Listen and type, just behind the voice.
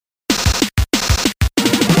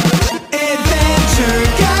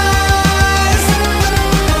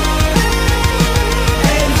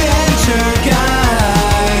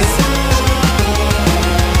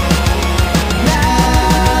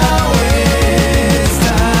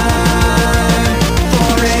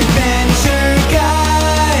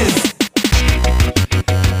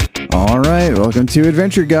to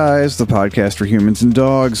Adventure Guys, the podcast for humans and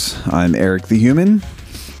dogs. I'm Eric the Human.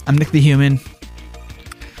 I'm Nick the Human.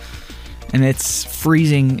 And it's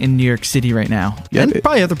freezing in New York City right now. Yeah, and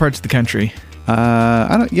probably other parts of the country.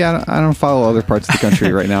 I don't follow other parts of the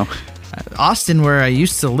country right now. Austin, where I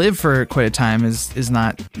used to live for quite a time, is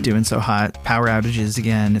not doing so hot. Power outages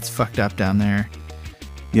again. It's fucked up down there.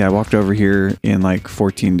 Yeah, I walked over here in like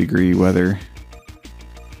 14-degree weather.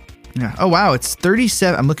 Yeah. Oh, wow. It's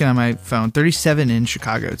 37. I'm looking at my phone. 37 in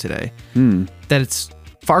Chicago today. That it's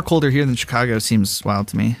far colder here than Chicago seems wild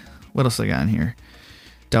to me. What else I got in here?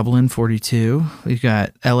 Dublin, 42. We've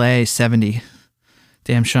got LA, 70.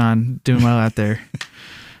 Damn, Sean, doing well out there.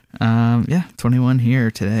 21 here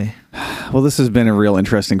today. Well, this has been a real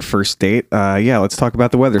interesting first date. Let's talk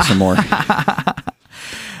about the weather some more.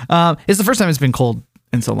 It's the first time it's been cold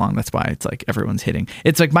in so long. That's why it's like everyone's hitting.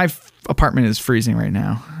 It's like my apartment is freezing right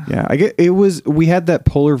now. Yeah, we had that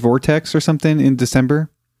polar vortex or something in December.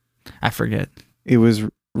 I forget. It was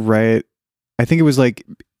right. I think it was like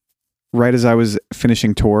right as I was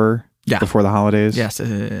finishing tour before the holidays. Yes,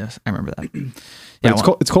 I remember that. Yeah,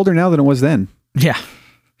 it's colder now than it was then. Yeah.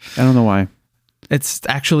 I don't know why. It's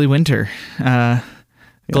actually winter.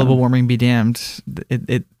 Global warming be damned.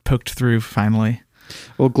 It poked through finally.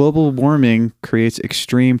 Well, global warming creates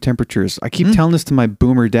extreme temperatures. I keep telling this to my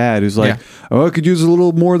boomer dad who's like, I could use a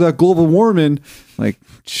little more of that global warming. Like,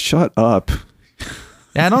 shut up.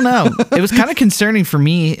 Yeah, I don't know. It was kind of concerning for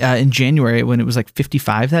me in January when it was like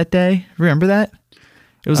 55 that day. Remember that?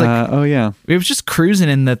 It was like, it was just cruising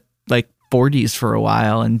in the like 40s for a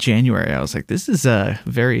while in January. I was like, this is I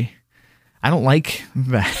don't like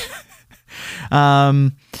that.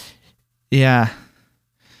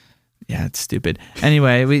 Yeah, it's stupid.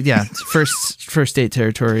 Anyway, first date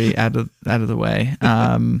territory out of the way.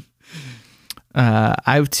 I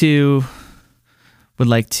too would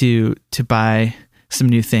like to buy some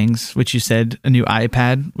new things, which you said a new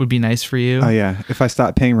iPad would be nice for you. Oh yeah, if I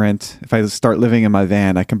stop paying rent, if I start living in my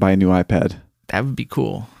van, I can buy a new iPad. That would be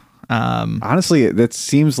cool. Honestly, that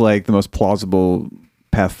seems like the most plausible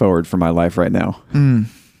path forward for my life right now.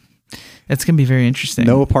 It's gonna be very interesting.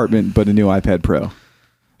 No apartment, but a new iPad Pro.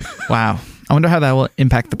 Wow. I wonder how that will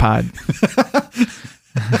impact the pod.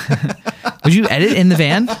 Would you edit in the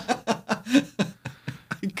van? I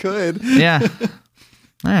could. Yeah.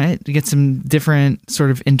 All right. You get some different sort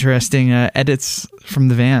of interesting edits from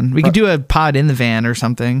the van. We could do a pod in the van or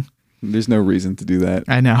something. There's no reason to do that.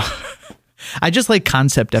 I know. I just like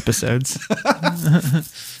concept episodes.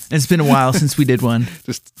 It's been a while since we did one.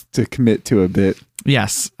 Just to commit to a bit.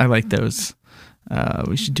 Yes, I like those.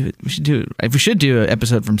 We should do it. We should do an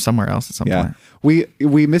episode from somewhere else at some point.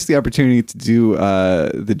 We missed the opportunity to do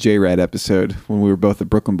the J-Rad episode when we were both at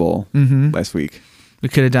Brooklyn Bowl last week. We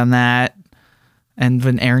could have done that. And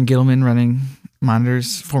when Aaron Gilman running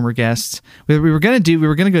monitors, former guest, we were gonna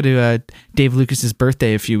go to Dave Lucas's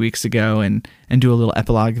birthday a few weeks ago and do a little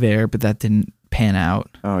epilogue there, but that didn't pan out.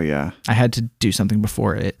 Oh yeah, I had to do something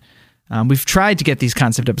before it. We've tried to get these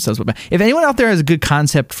concept episodes, but if anyone out there has a good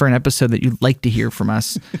concept for an episode that you'd like to hear from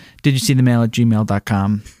us, did you see the mail at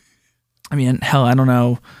gmail.com? I mean, hell, I don't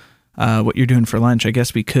know what you're doing for lunch. I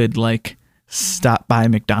guess we could like stop by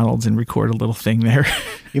McDonald's and record a little thing there.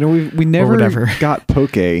 You know, we never got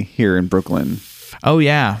poke here in Brooklyn. Oh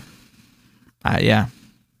yeah. Yeah.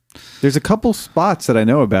 There's a couple spots that I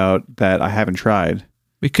know about that I haven't tried.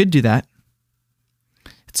 We could do that.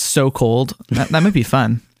 It's so cold. That might be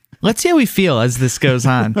fun. Let's see how we feel as this goes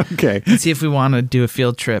on. Okay. Let's see if we want to do a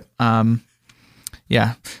field trip.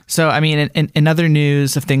 Yeah. So, I mean, in other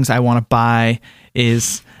news of things I want to buy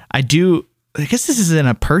is I guess this isn't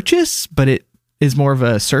a purchase, but it is more of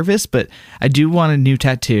a service, but I do want a new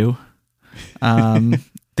tattoo. The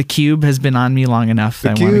Cube has been on me long enough. I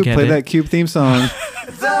want to get play that Cube theme song.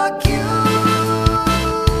 The Cube.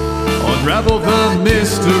 Unravel the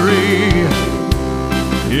mystery.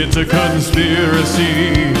 It's a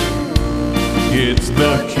conspiracy. It's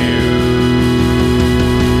the Cube.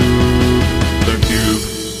 The Cube.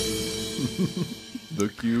 The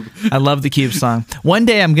Cube. I love the Cube song. One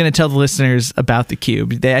day I'm going to tell the listeners about the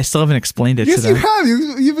Cube. I still haven't explained it to them. Yes, you have.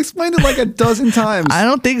 You've explained it like a dozen times. I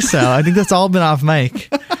don't think so. I think that's all been off mic.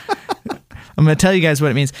 I'm going to tell you guys what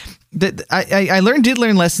it means. I did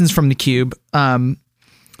learn lessons from the Cube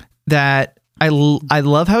that I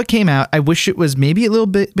love how it came out. I wish it was maybe a little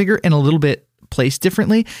bit bigger and a little bit placed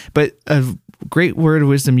differently. But a great word of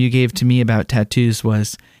wisdom you gave to me about tattoos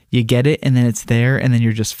was you get it and then it's there and then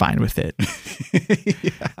you're just fine with it.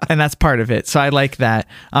 Yeah. And that's part of it. So I like that.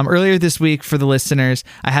 Earlier this week for the listeners,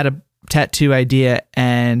 I had a tattoo idea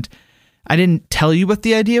and I didn't tell you what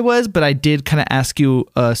the idea was, but I did kind of ask you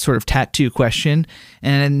a sort of tattoo question.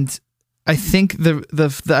 And I think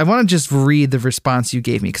I want to just read the response you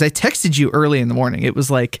gave me, because I texted you early in the morning. It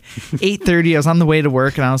was like 8:30. I was on the way to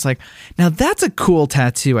work, and I was like, now that's a cool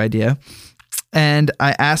tattoo idea. And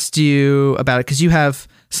I asked you about it because you have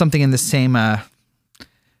something in the same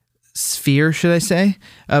sphere, should I say,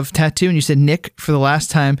 of tattoo. And you said, Nick, for the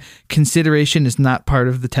last time, consideration is not part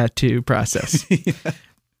of the tattoo process. Yeah.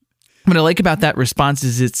 What I like about that response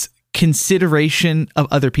is it's consideration of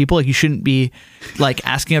other people. Like, you shouldn't be like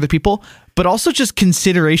asking other people, but also just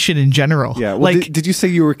consideration in general. Yeah. Well, like, did you say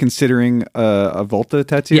you were considering a Volta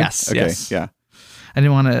tattoo? Yes. Okay. Yes. Yeah. I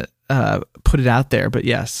didn't want to put it out there, but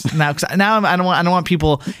yes. Now I don't want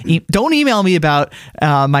people. Don't email me about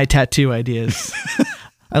my tattoo ideas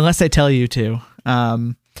unless I tell you to.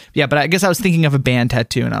 Yeah, but I guess I was thinking of a band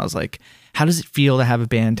tattoo, and I was like, how does it feel to have a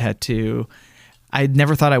band tattoo? I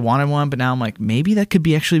never thought I wanted one, but now I'm like, maybe that could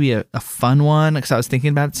actually be a fun one, because I was thinking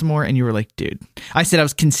about it some more, and you were like, dude. I said I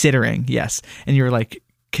was considering, yes. And you were like,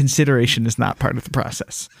 consideration is not part of the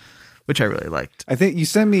process, which I really liked. I think you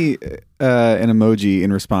sent me an emoji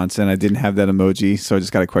in response, and I didn't have that emoji, so I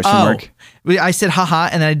just got a question mark. I said haha,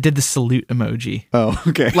 and then I did the salute emoji. Oh,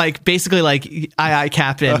 okay. Like, basically like, aye,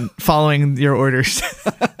 Captain, following your orders.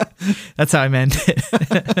 That's how I meant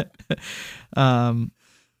it.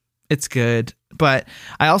 It's good. But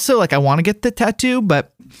I also I want to get the tattoo,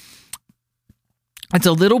 but it's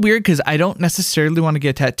a little weird because I don't necessarily want to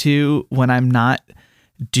get a tattoo when I'm not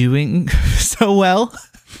doing so well.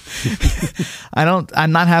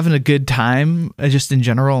 I'm not having a good time just in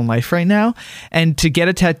general in life right now. And to get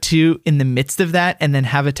a tattoo in the midst of that, and then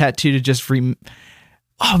have a tattoo to just remember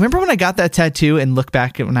when I got that tattoo and look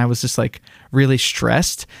back at when I was just like really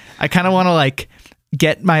stressed? I kind of want to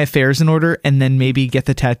get my affairs in order and then maybe get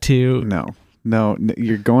the tattoo. No,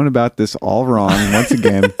 you're going about this all wrong once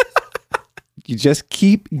again. You just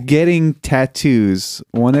keep getting tattoos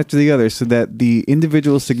one after the other so that the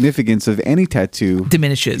individual significance of any tattoo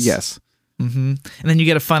diminishes. Yes. Mm-hmm. And then you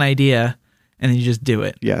get a fun idea and then you just do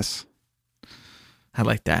it. Yes. I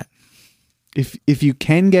like that. If you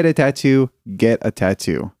can get a tattoo, get a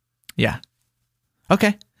tattoo. Yeah.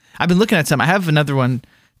 Okay. I've been looking at some. I have another one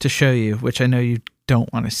to show you, which I know you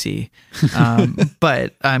don't want to see,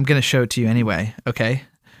 but I'm going to show it to you anyway. Okay.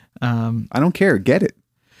 I don't care. Get it.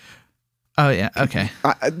 Oh yeah. Okay.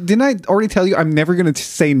 Didn't I already tell you I'm never going to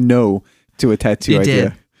say no to a tattoo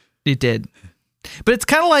idea? You did. But it's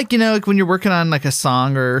kind of like, like when you're working on a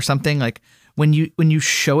song or something, like when you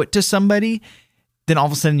show it to somebody, then all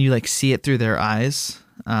of a sudden you see it through their eyes.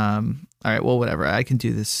 All right. Well, whatever. I can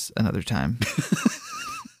do this another time.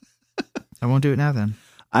 I won't do it now then.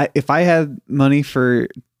 If I had money for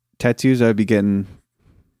tattoos, I'd be getting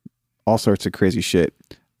all sorts of crazy shit.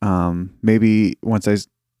 Maybe once I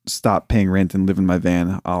stop paying rent and live in my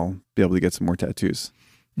van, I'll be able to get some more tattoos.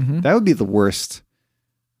 Mm-hmm. That would be the worst.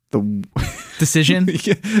 The decision?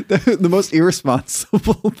 Yeah, the most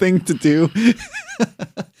irresponsible thing to do.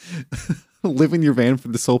 Live in your van for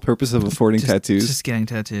the sole purpose of affording tattoos. Just getting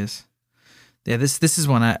tattoos. Yeah, this is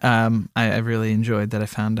one I really enjoyed that I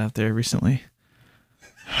found out there recently.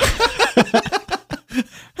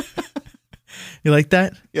 You like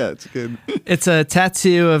that? Yeah, it's good. It's a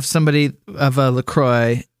tattoo of somebody of a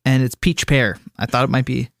LaCroix, and it's peach pear. I thought it might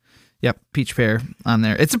be, peach pear on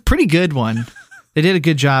there. It's a pretty good one. They did a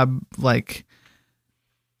good job,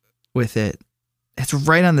 with it. It's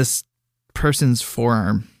right on this person's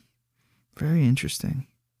forearm. Very interesting.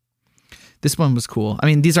 This one was cool. I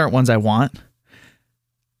mean, these aren't ones I want.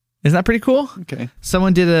 Isn't that pretty cool? Okay.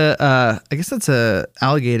 Someone did I guess that's a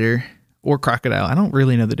alligator or crocodile. I don't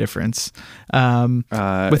really know the difference.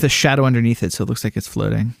 With a shadow underneath it, so it looks like it's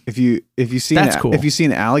floating. If you see that's cool. If you see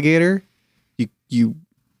an alligator, you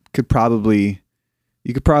could probably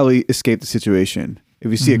escape the situation.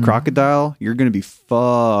 If you see a crocodile, you're going to be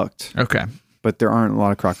fucked. Okay. But there aren't a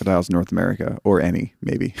lot of crocodiles in North America, or any,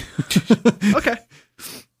 maybe. Okay.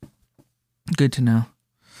 Good to know.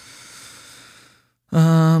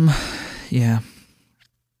 Yeah.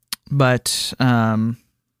 But,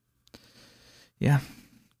 yeah.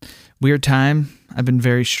 Weird time. I've been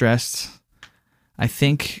very stressed. I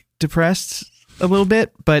think depressed a little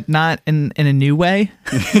bit, but not in a new way.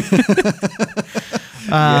 Which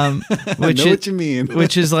I know what you mean.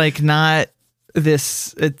 Which is not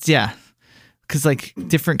this, it's, yeah. Because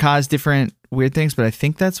different cause different weird things, but I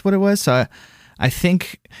think that's what it was. So I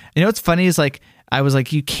think, what's funny is I was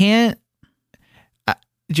you can't,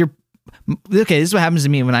 okay, this is what happens to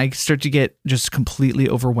me when I start to get just completely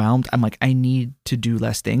overwhelmed. I'm I need to do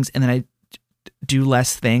less things. And then I do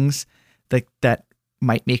less things that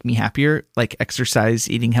might make me happier, like exercise,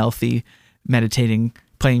 eating healthy, meditating,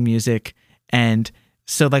 playing music. And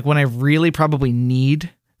so like when I really probably need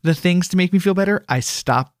the things to make me feel better, I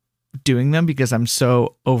stop doing them because I'm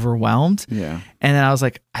so overwhelmed. Yeah. And then I was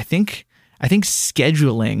like, I think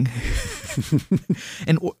scheduling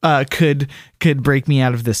and could break me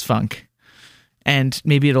out of this funk. And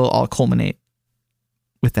maybe it'll all culminate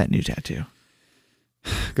with that new tattoo.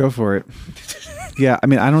 Go for it. Yeah, I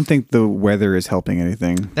mean, I don't think the weather is helping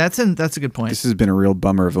anything. That's a good point. This has been a real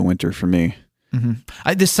bummer of a winter for me.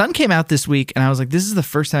 Mm-hmm. The sun came out this week, and I was like, this is the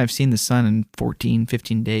first time I've seen the sun in 14,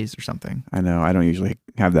 15 days or something. I know. I don't usually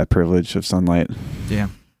have that privilege of sunlight.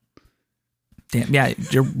 Damn. Yeah,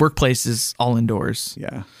 your workplace is all indoors.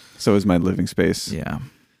 Yeah. So is my living space. Yeah.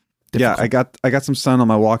 Yeah, I got some sun on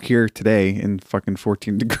my walk here today in fucking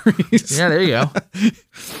 14 degrees. Yeah, there you go.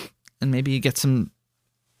 And maybe you get some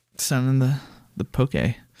sun in the poke.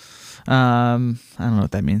 I don't know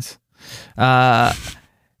what that means.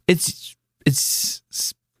 This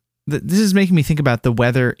is making me think about the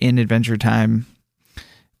weather in Adventure Time.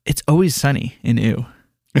 It's always sunny in Ew.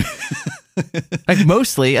 Like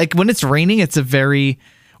mostly, like when it's raining,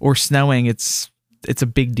 or snowing, it's a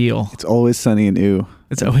big deal. It's always sunny in Ew.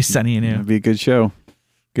 It's always sunny in Ew. It'd be a good show.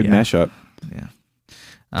 Good mashup.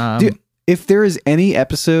 Yeah. Dude, if there is any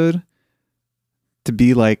episode to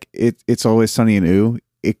be like it's always sunny in Ew,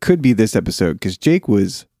 it could be this episode because Jake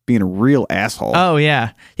was being a real asshole. Oh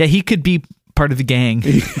yeah. Yeah, he could be part of the gang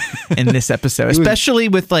in this episode, especially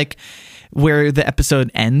with like where the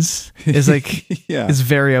episode ends is like it's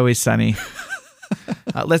very always sunny.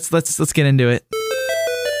 Let's get into it.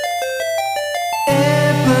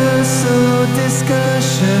 Episode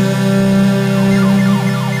discussion.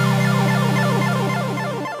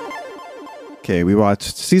 Okay, we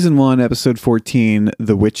watched season 1, episode 14,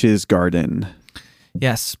 The Witch's Garden.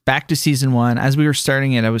 Yes, back to season 1. As we were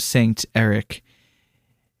starting it, I was saying to Eric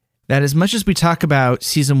that as much as we talk about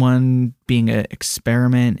season 1 being an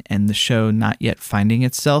experiment and the show not yet finding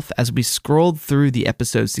itself, as we scrolled through the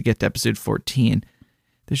episodes to get to episode 14,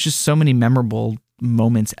 there's just so many memorable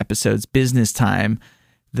moments, episodes, Business Time,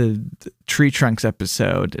 the Tree Trunks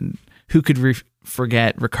episode, and who could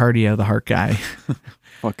forget Ricardio, the heart guy.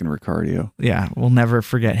 Fucking Ricardio. Yeah, we'll never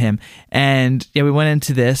forget him. And yeah, we went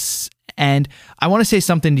into this, and I want to say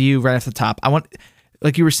something to you right off the top.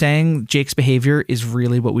 Like you were saying, Jake's behavior is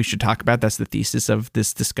really what we should talk about. That's the thesis of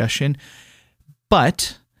this discussion.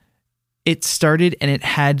 But it started and it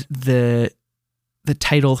had the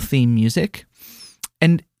title theme music.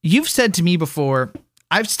 And you've said to me before,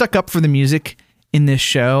 I've stuck up for the music in this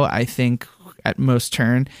show, I think, at most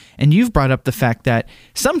turn. And you've brought up the fact that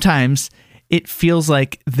sometimes it feels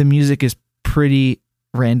like the music is pretty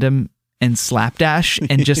random and slapdash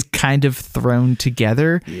and just kind of thrown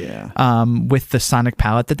together with the sonic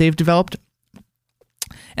palette that they've developed.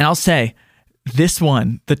 And I'll say, this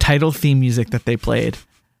one, the title theme music that they played,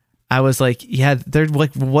 I was like, yeah, there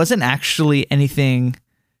like wasn't actually anything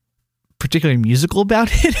particularly musical about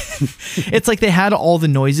it. It's like they had all the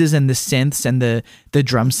noises and the synths and the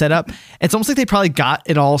drum setup. It's almost like they probably got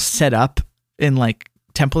it all set up in like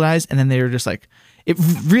templatized, and then they were just like, it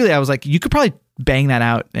really, I was like, you could probably bang that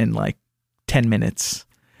out in like 10 minutes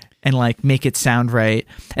and like make it sound right.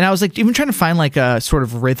 And I was like even trying to find like a sort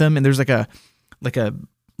of rhythm, and there's like a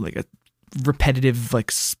repetitive like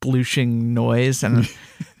splooshing noise, and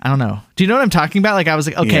I don't know. Do you know what I'm talking about? Like I was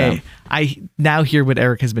like, okay, I now hear what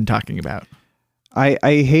Eric has been talking about. I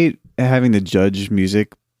hate having to judge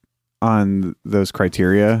music on those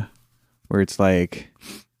criteria where it's like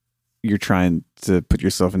you're trying to put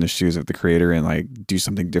yourself in the shoes of the creator and like do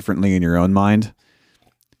something differently in your own mind.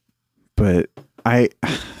 But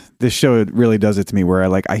this show really does it to me where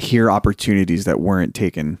I hear opportunities that weren't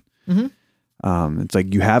taken. Mm-hmm. It's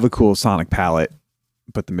like you have a cool sonic palette,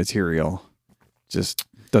 but the material just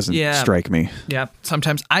doesn't strike me. Yeah.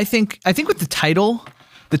 Sometimes I think with the title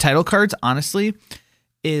cards, honestly,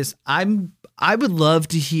 is I would love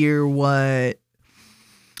to hear what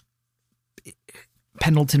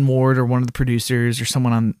Pendleton Ward or one of the producers or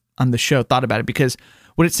someone on the show thought about it, because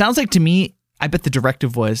what it sounds like to me, I bet the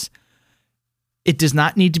directive was, it does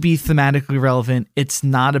not need to be thematically relevant. It's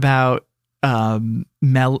not about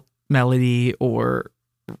melody or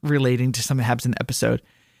relating to something that happens in the episode.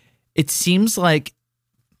 It seems like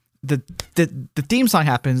the theme song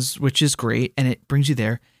happens, which is great, and it brings you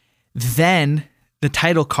there. Then the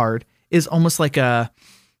title card is almost like a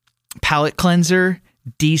palette cleanser,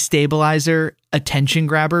 destabilizer, attention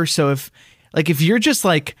grabber. So if you're just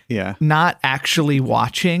like not actually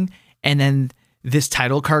watching, and then this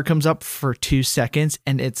title card comes up for 2 seconds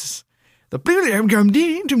and it's the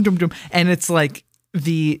and it's like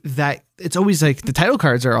that it's always like the title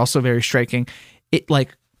cards are also very striking.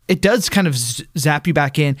 It does kind of zap you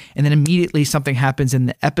back in, and then immediately something happens in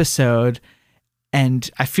the episode, and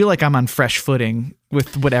I feel like I'm on fresh footing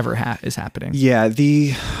with whatever is happening. Yeah,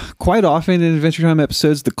 quite often in Adventure Time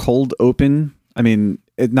episodes, the cold open. I mean,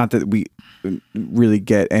 not that we really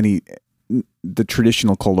get the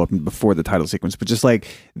traditional cold open before the title sequence, but just like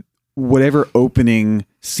whatever opening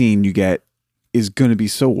scene you get is going to be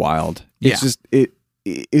so wild. It's just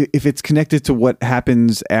if it's connected to what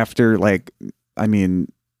happens after, like, I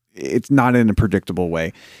mean, it's not in a predictable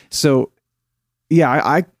way. So yeah,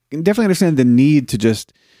 I definitely understand the need to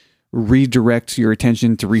just redirect your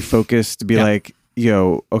attention, to refocus, to be like,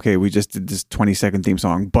 yo, okay, we just did this 20-second theme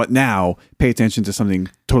song, but now pay attention to something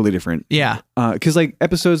totally different. Yeah. Because like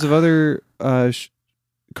episodes of other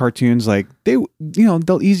cartoons, like they'll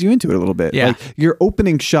ease you into it a little bit. Yeah. Like your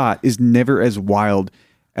opening shot is never as wild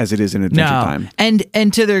as it is in Adventure Time.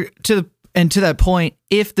 And to that point,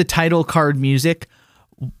 if the title card music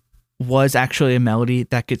was actually a melody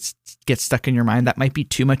that gets stuck in your mind, that might be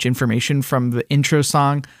too much information from the intro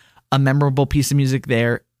song, a memorable piece of music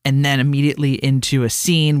there, and then immediately into a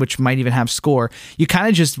scene which might even have score. You kind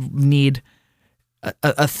of just need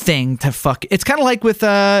a thing to fuck. It's kind of like with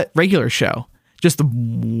a regular show, just the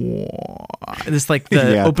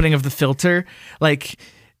opening of the filter. Like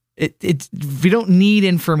we don't need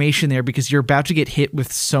information there because you're about to get hit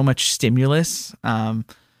with so much stimulus.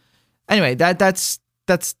 Anyway, that's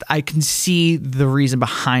I can see the reason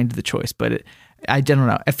behind the choice, but I don't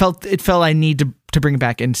know. It felt I need to bring it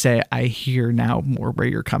back and say I hear now more where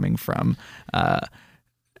you're coming from, as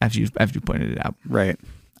you pointed it out. Right.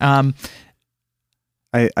 I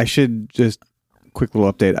should just quick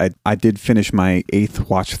little update. I did finish my 8th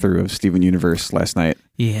watch through of Steven Universe last night.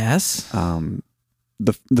 Yes.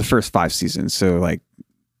 The first 5 seasons. So like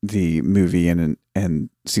the movie and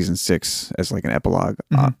season 6 as like an epilogue.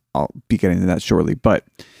 Mm-hmm. I'll be getting into that shortly. But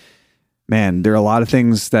man, there are a lot of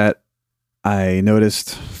things that I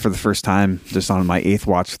noticed for the first time just on my 8th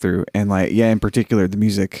watch through. And like, yeah, in particular, the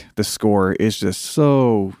music, the score is just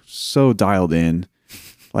so dialed in.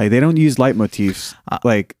 Like they don't use leitmotifs.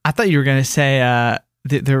 Like I thought you were going to say, I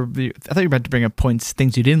thought you were about to bring up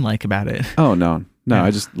things you didn't like about it. Oh, no, Yeah.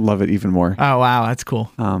 I just love it even more. Oh, wow. That's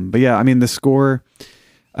cool. But yeah, I mean, the score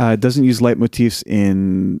doesn't use leitmotifs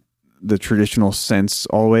in the traditional sense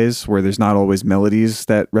always, where there's not always melodies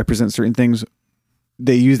that represent certain things.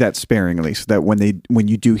 They use that sparingly, so that when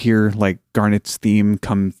you do hear like Garnet's theme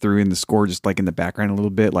come through in the score, just like in the background a little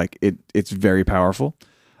bit, like it's very powerful.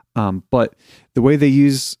 But the way they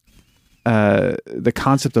use the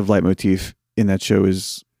concept of leitmotif in that show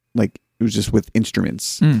is like it was just with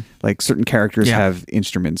instruments. Like certain characters have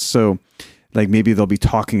instruments, so like maybe they'll be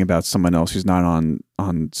talking about someone else who's not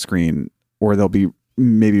on screen, or they'll be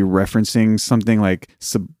maybe referencing something like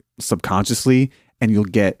subconsciously, and you'll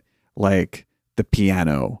get like the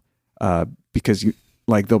piano because you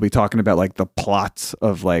like they'll be talking about like the plots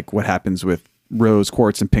of like what happens with Rose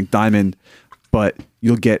Quartz and Pink Diamond, but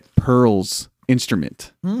you'll get Pearl's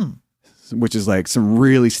instrument, which is like some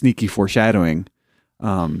really sneaky foreshadowing.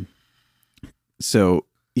 So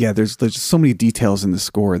yeah, there's just so many details in the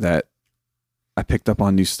score that I picked up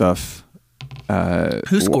on new stuff.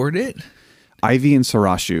 Who scored it? Ivy and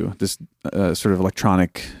Sarashu, this sort of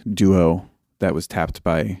electronic duo that was tapped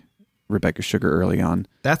by Rebecca Sugar early on.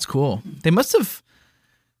 That's cool. They must have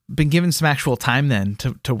been given some actual time then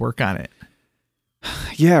to work on it.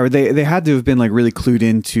 Yeah, or they had to have been like really clued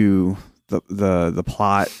into the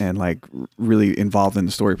plot and like really involved in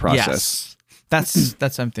the story process. Yes. That's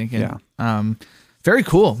what I'm thinking. Yeah. Very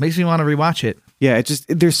cool. Makes me want to rewatch it. Yeah,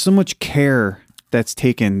 there's so much care that's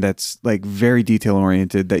taken that's like very detail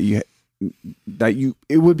oriented that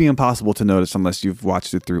it would be impossible to notice unless you've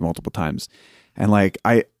watched it through multiple times. And like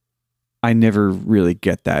I never really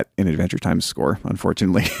get that in Adventure Time's score,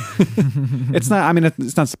 unfortunately. It's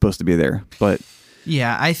not supposed to be there, but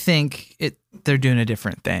yeah, I think they're doing a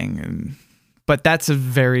different thing, but that's a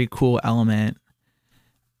very cool element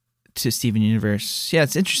to Steven Universe. Yeah,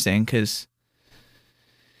 it's interesting because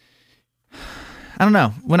I don't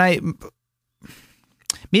know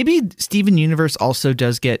maybe Steven Universe also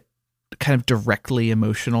does get kind of directly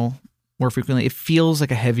emotional more frequently. It feels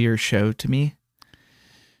like a heavier show to me.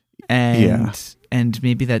 And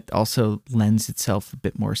maybe that also lends itself a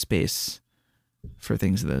bit more space for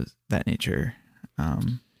things of that nature.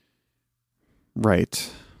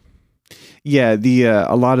 Right. Yeah,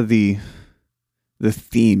 a lot of the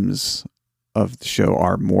themes of the show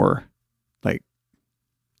are more like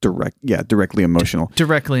directly emotional.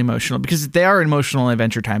 Directly emotional because they are emotional in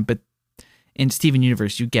Adventure Time, but in Steven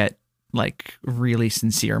Universe you get like really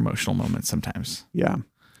sincere emotional moments sometimes. Yeah.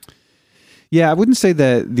 Yeah, I wouldn't say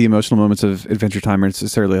that the emotional moments of Adventure Time are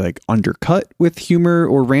necessarily like undercut with humor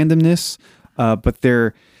or randomness, but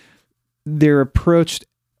they're approached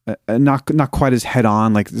not quite as head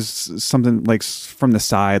on. Like this is something like from the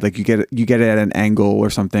side, like you get it at an angle or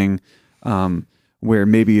something, where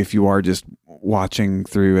maybe if you are just watching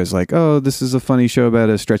through as like, oh, this is a funny show about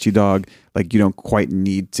a stretchy dog, like you don't quite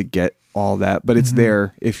need to get all that, but it's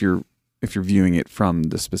there if you're viewing it from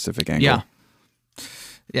the specific angle. Yeah.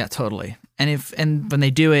 Yeah, totally. And when they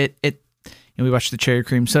do it, we watch the cherry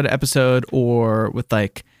cream soda episode, or with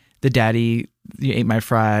like the daddy, you ate my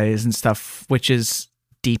fries and stuff, which is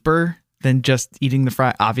deeper than just eating the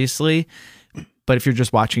fry, obviously. But if you're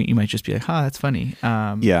just watching it, you might just be like, "Oh, that's funny."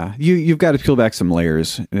 Yeah, you've got to peel back some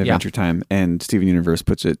layers in Adventure Time, and Steven Universe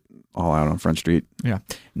puts it all out on Front Street. Yeah.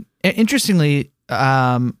 Interestingly,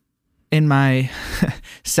 in my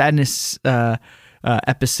sadness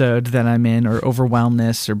episode that I'm in, or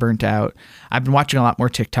overwhelmness or burnt out, I've been watching a lot more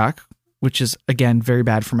TikTok, which is again very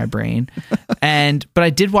bad for my brain. But I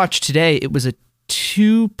did watch today. It was a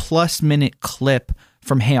 2+ minute clip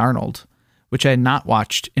from Hey Arnold, which I had not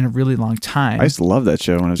watched in a really long time. I used to love that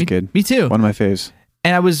show when I was a kid. Me too. One of my faves.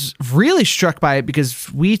 And I was really struck by it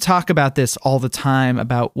because we talk about this all the time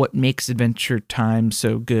about what makes Adventure Time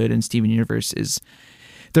so good, and Steven Universe is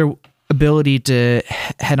their ability to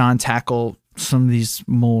head-on tackle some of these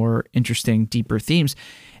more interesting, deeper themes.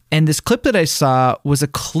 And this clip that I saw was a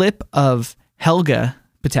clip of Helga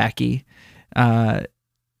Pataki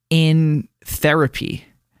in therapy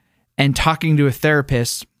and talking to a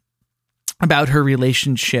therapist about her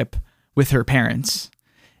relationship with her parents,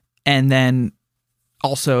 and then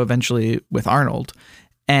also eventually with Arnold.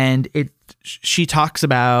 And she talks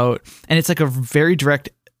about, and it's like a very direct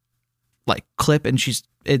like clip, and she's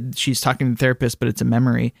talking to the therapist, but it's a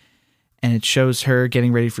memory, and it shows her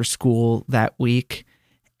getting ready for school that week,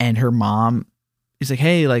 and her mom is like,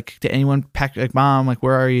 "Hey, like, did anyone pack, like, Mom, like,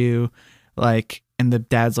 where are you?" Like, and the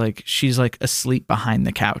dad's like, she's like asleep behind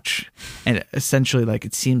the couch, and essentially like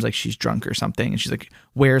it seems like she's drunk or something, and she's like,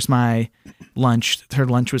 "Where's my lunch?" Her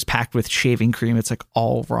lunch was packed with shaving cream. It's like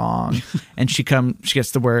all wrong. And she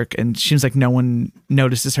gets to work, and she seems like no one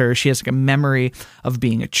notices her. She has like a memory of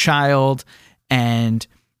being a child and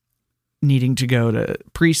needing to go to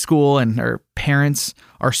preschool, and her parents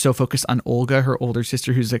are so focused on Olga, her older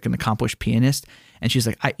sister, who's like an accomplished pianist. And she's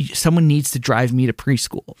like, someone needs to drive me to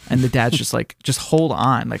preschool. And the dad's just like, just hold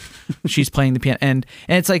on. Like, she's playing the piano. And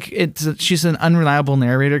it's like, she's an unreliable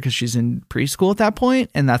narrator because she's in preschool at that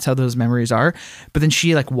point, and that's how those memories are. But then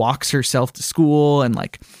she like walks herself to school and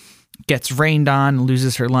like gets rained on and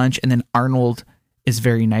loses her lunch. And then Arnold is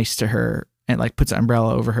very nice to her and like puts an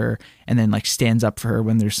umbrella over her, and then like stands up for her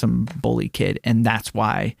when there's some bully kid. And that's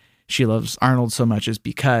why she loves Arnold so much, is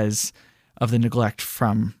because of the neglect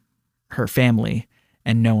from her family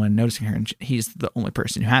and no one noticing her. And he's the only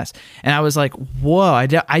person who has. And I was like, whoa,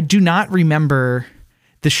 I do not remember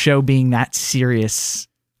the show being that serious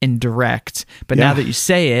and direct, but now that you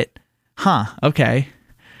say it, okay.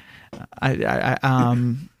 I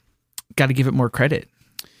got to give it more credit.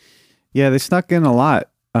 Yeah, they snuck in a lot,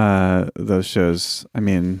 those shows. I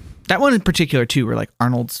mean, that one in particular too, where like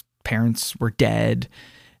Arnold's parents were dead,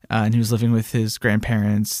 and he was living with his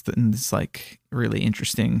grandparents in this like really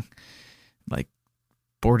interesting like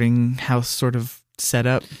boarding house sort of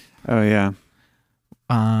setup. Oh yeah.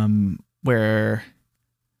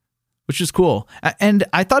 Which is cool. And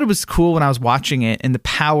I thought it was cool when I was watching it, and the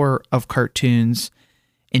power of cartoons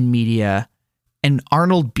in media, and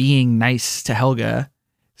Arnold being nice to Helga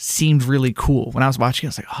seemed really cool. When I was watching, I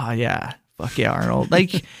was like, oh yeah, fuck yeah, Arnold.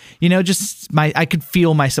 Like, you know, just I could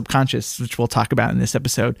feel my subconscious, which we'll talk about in this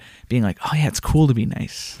episode, being like, oh yeah, it's cool to be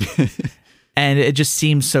nice. And it just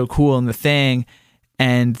seems so cool in the thing,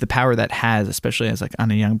 and the power that has, especially as like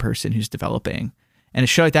on a young person who's developing. And a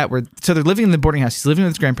show like that so they're living in the boarding house. He's living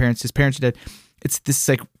with his grandparents. His parents are dead. It's this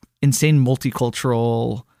like insane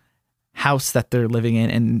multicultural house that they're living in.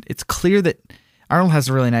 And it's clear that Arnold has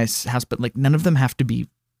a really nice house, but like none of them have to be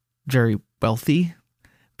very wealthy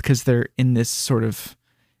because they're in this sort of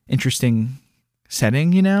interesting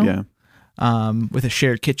setting, you know? Yeah. With a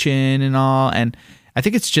shared kitchen and all. And I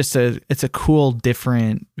think it's just it's a cool,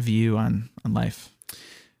 different view on life.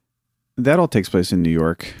 That all takes place in New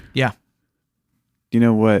York. Yeah. Do you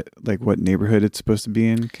know what neighborhood it's supposed to be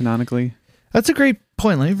in canonically? That's a great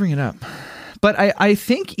point. Let me bring it up. But I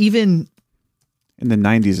think even in the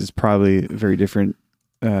 90s, it's probably very different.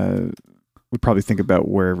 We probably think about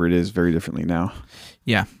wherever it is very differently now.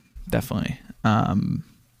 Yeah, definitely. I'm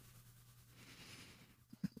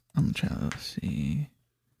trying to see.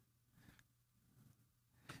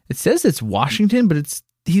 It says it's Washington, but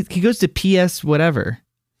he goes to PS whatever.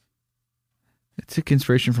 It took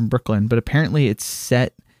inspiration from Brooklyn, but apparently it's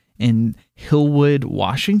set in Hillwood,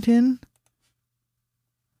 Washington.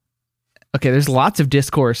 Okay, there's lots of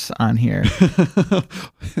discourse on here.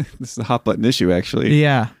 This is a hot button issue, actually.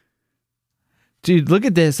 Yeah. Dude, look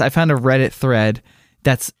at this. I found a Reddit thread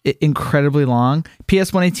that's incredibly long.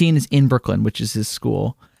 PS 118 is in Brooklyn, which is his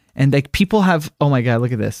school. And like people have, oh my God,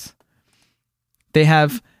 look at this. They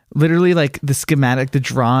have literally like the schematic, the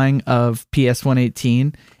drawing of PS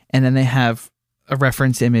 118, and then they have a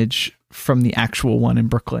reference image from the actual one in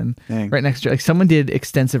Brooklyn. Dang. Right next to it. Like someone did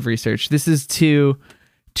extensive research. This is too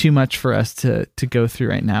much for us to go through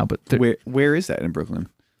right now. But where is that in Brooklyn?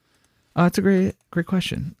 Oh, that's a great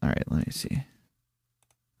question. All right, let me see.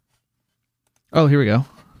 Oh, here we go.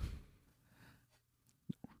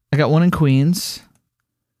 I got one in Queens.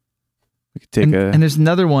 We could take and there's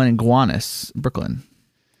another one in Gowanus, Brooklyn,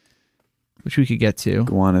 which we could get to.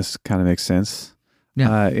 Gowanus kind of makes sense.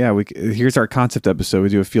 Yeah. Here's our concept episode. We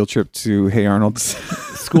do a field trip to Hey Arnold's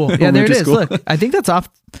school. Yeah, there it is. School. Look, I think that's off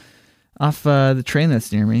the train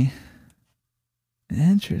that's near me.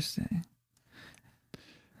 Interesting.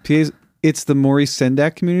 It's the Maurice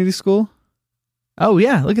Sendak Community School. Oh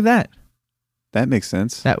yeah, look at that. That makes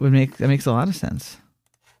sense. That makes a lot of sense.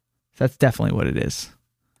 That's definitely what it is.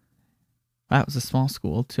 Wow, it was a small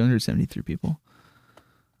school, 273 people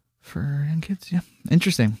for young kids. Yeah,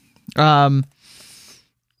 interesting. There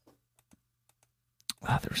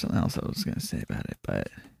was something else I was going to say about it, but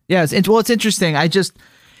yeah, it's interesting. I just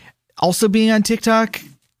also being on TikTok,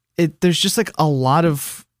 there's just like a lot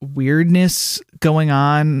of weirdness going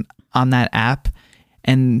on that app,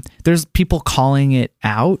 and there's people calling it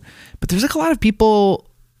out, but there's like a lot of people,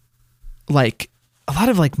 like a lot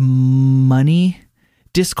of like money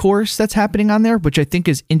discourse that's happening on there, which I think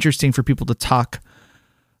is interesting for people to talk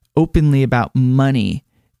openly about money.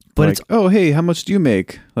 But like, oh, hey, how much do you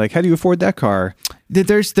make? Like, how do you afford that car?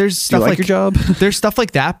 There's stuff do you like your job? There's stuff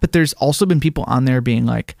like that, but there's also been people on there being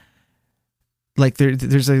like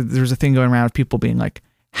there's a thing going around of people being like,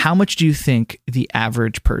 how much do you think the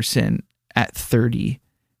average person at 30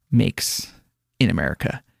 makes in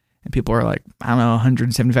America? And people are like, I don't know,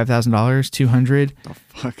 $175,000, $200. Oh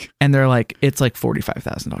fuck! And they're like, it's like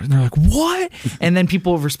 $45,000. And they're like, what? And then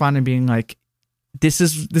people respond and being like, this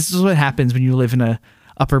is what happens when you live in a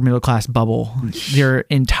upper middle class bubble your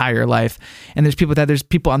entire life. And there's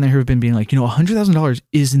people on there who have been being like, $100,000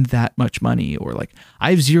 isn't that much money, or like,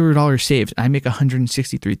 I have $0 saved. I make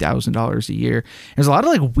 $163,000 a year. There's a lot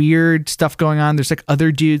of like weird stuff going on. There's like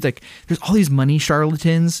other dudes, like there's all these money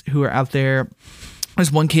charlatans who are out there.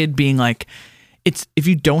 There's one kid being like, if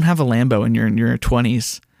you don't have a Lambo and you're in your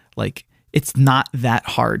 20s, like it's not that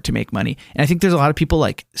hard to make money. And I think there's a lot of people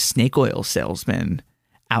like snake oil salesmen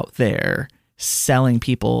out there selling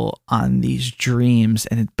people on these dreams,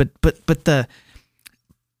 and but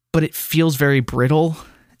it feels very brittle,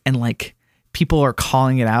 and like people are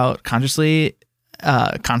calling it out consciously,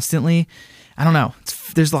 constantly. I don't know.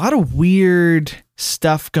 There's a lot of weird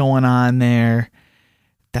stuff going on there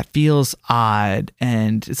that feels odd,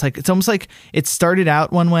 and it's almost like it started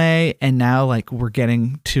out one way, and now like we're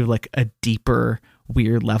getting to like a deeper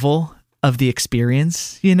weird level of the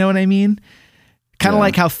experience. You know what I mean? Kind of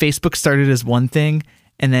like how Facebook started as one thing,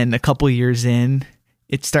 and then a couple years in,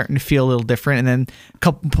 it's starting to feel a little different. And then a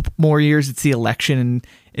couple more years, it's the election, and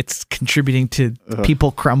it's contributing to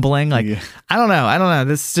people crumbling. Like, yeah. I don't know.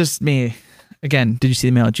 This is just me. Again, did you see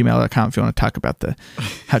the mail at gmail.com if you want to talk about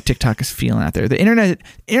how TikTok is feeling out there? The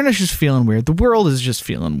internet's just feeling weird. The world is just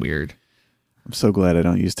feeling weird. I'm so glad I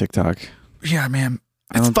don't use TikTok. Yeah, man.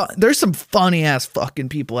 It's fun. There's some funny ass fucking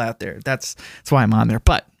people out there. That's why I'm on there.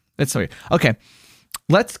 But it's so weird. Okay.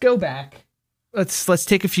 Let's go back. Let's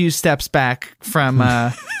take a few steps back from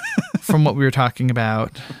what we were talking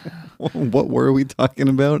about. What were we talking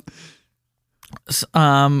about?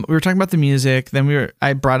 We were talking about the music. Then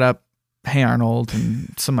I brought up Hey Arnold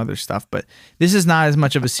and some other stuff, but this is not as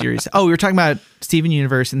much of a series. Oh, we were talking about Steven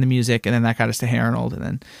Universe and the music, and then that got us to Hey Arnold, and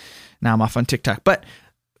then now I'm off on TikTok. But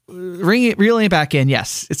reeling it back in,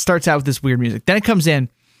 yes, it starts out with this weird music. Then it comes in,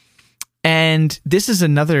 and this is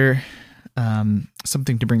another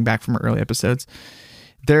something to bring back from early episodes.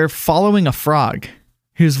 They're following a frog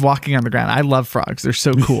who's walking on the ground. I love frogs. They're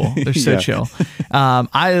so cool. They're so chill.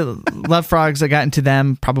 I love frogs. I got into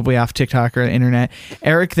them probably off TikTok or the internet.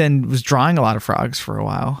 Eric then was drawing a lot of frogs for a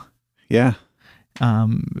while. Yeah.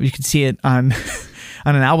 You can see it on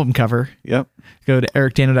an album cover. Yep. Go to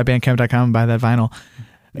ericdano.bandcamp.com and buy that vinyl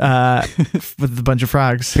with a bunch of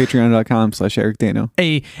frogs. Patreon.com/ericdano.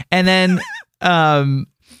 Hey, and then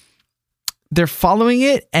they're following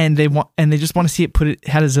it, and they just want to see it it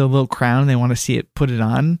has a little crown. They want to see it put it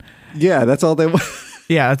on. Yeah, that's all they want.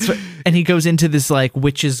 Yeah, and he goes into this like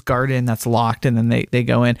witch's garden that's locked, and then they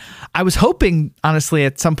go in. I was hoping, honestly,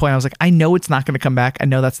 at some point, I was like, I know it's not going to come back. I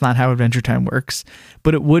know that's not how Adventure Time works,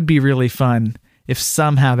 but it would be really fun if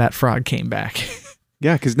somehow that frog came back.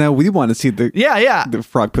 Yeah, because now we want to see the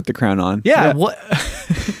frog put the crown on. Yeah. What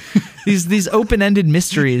these open-ended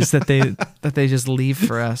mysteries that they just leave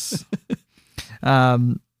for us.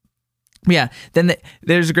 Yeah. Then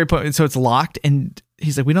there's a great point. So it's locked, and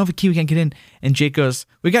he's like, we don't have a key, we can't get in. And Jake goes,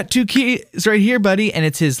 we got 2 keys right here, buddy. And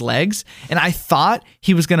it's his legs. And I thought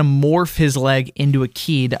he was going to morph his leg into a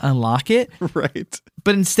key to unlock it. Right.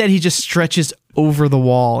 But instead he just stretches over the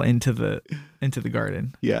wall into the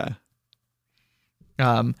garden. Yeah.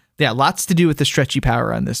 Yeah, lots to do with the stretchy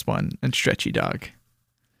power on this one, and Stretchy Dog.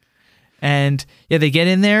 And yeah, they get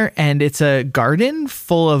in there, and it's a garden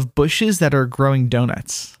full of bushes that are growing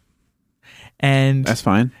donuts. And that's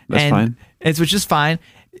fine. That's fine. Which is fine.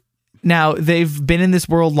 Now, they've been in this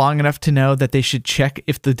world long enough to know that they should check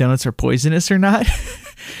if the donuts are poisonous or not.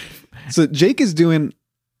 So Jake is doing...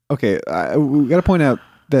 Okay, we got to point out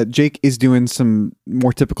that Jake is doing some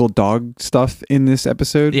more typical dog stuff in this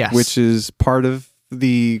episode, yes, which is part of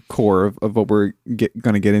the core of what we're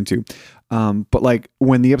going to get into. But like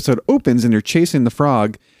when the episode opens and they're chasing the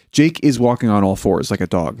frog, Jake is walking on all fours like a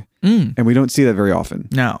dog. And we don't see that very often.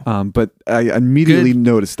 No. But I immediately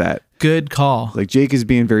noticed that. Good call. Like Jake is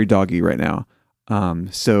being very doggy right now.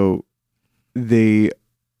 So they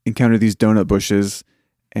encounter these donut bushes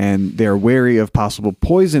and they're wary of possible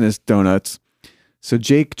poisonous donuts. So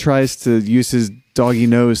Jake tries to use his doggy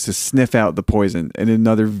nose to sniff out the poison, and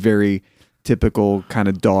another very typical kind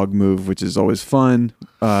of dog move, which is always fun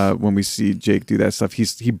when we see Jake do that stuff.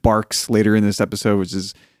 He barks later in this episode,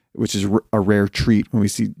 which is a rare treat when we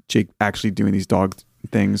see Jake actually doing these dog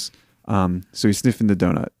things. So he's sniffing the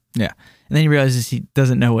donut. Yeah, and then he realizes he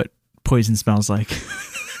doesn't know what poison smells like,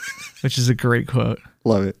 which is a great quote.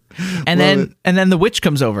 Love it. And then the witch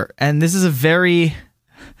comes over, and this is a very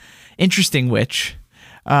interesting witch,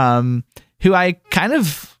 who I kind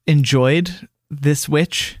of enjoyed. This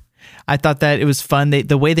witch, I thought that it was fun.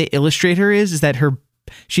 The way they illustrate her is that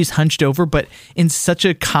she's hunched over, but in such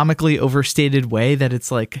a comically overstated way that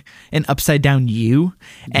it's like an upside down U,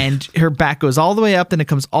 and her back goes all the way up, then it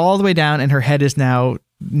comes all the way down, and her head is now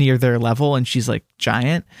near their level, and she's like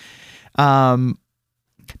giant.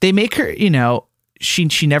 They make her,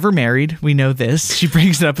 she never married. We know this. She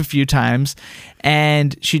brings it up a few times,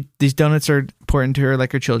 and these donuts are important to her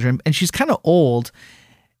like her children, and she's kind of old,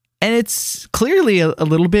 and it's clearly a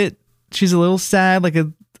little bit, she's a little sad, like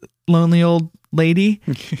a lonely old lady.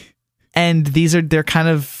 And they're kind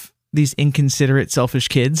of these inconsiderate, selfish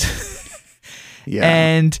kids. Yeah.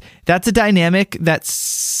 And that's a dynamic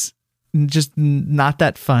that's just not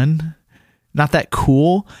that fun, not that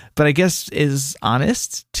cool, but I guess is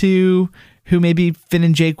honest to who maybe Finn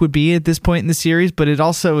and Jake would be at this point in the series, but it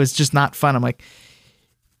also is just not fun. I'm like,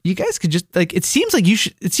 you guys could just like, it seems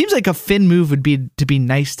like a Finn move would be to be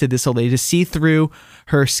nice to this old lady, to see through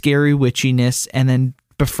her scary witchiness and then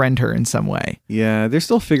befriend her in some way. Yeah, they're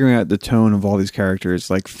still figuring out the tone of all these characters.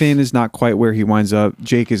 Like Finn is not quite where he winds up.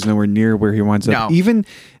 Jake is nowhere near where he winds up. No. Even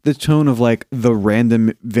the tone of like the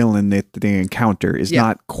random villain that they encounter is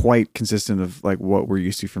not quite consistent of like what we're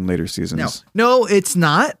used to from later seasons. No, it's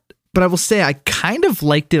not. But I will say I kind of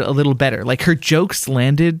liked it a little better. Like her jokes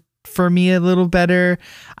landed for me a little better.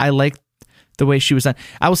 I liked the way she was done.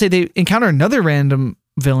 I will say they encounter another random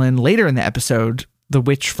villain later in the episode, the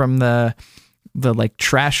witch from the like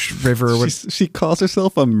trash river. She calls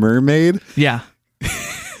herself a mermaid. Yeah.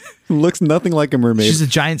 Looks nothing like a mermaid. She's a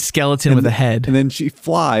giant skeleton with a head. And then she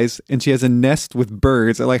flies and she has a nest with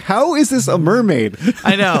birds. I'm like, how is this a mermaid?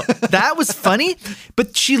 I know. That was funny,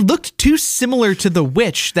 but she looked too similar to the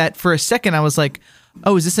witch that for a second I was like,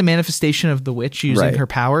 oh, is this a manifestation of the witch using her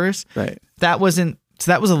powers? Right. That was a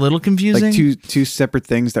little confusing. Like two separate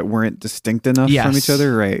things that weren't distinct enough from each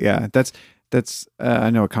other. Right. Yeah. That's I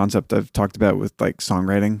know a concept I've talked about with like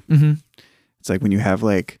songwriting. Mm-hmm. It's like when you have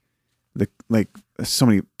like so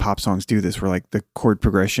many pop songs do this, where like the chord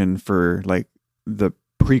progression for like the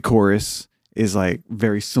pre-chorus is like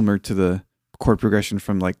very similar to the chord progression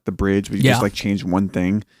from like the bridge, but you just like change one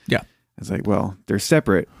thing. Yeah. It's like, well, they're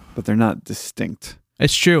separate, but they're not distinct.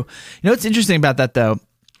 It's true. You know what's interesting about that though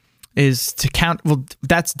is to count. Well,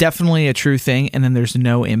 that's definitely a true thing. And then there's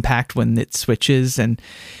no impact when it switches. And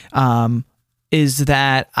is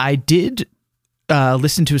that I did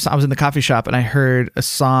listen to I was in the coffee shop and I heard a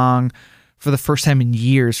song for the first time in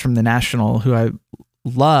years from The National, who I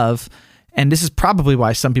love. And this is probably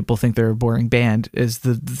why some people think they're a boring band, is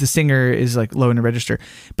the singer is like low in the register.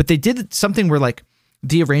 But they did something where like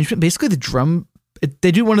the arrangement, basically the drum,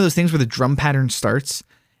 they do one of those things where the drum pattern starts,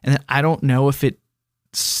 and then I don't know if it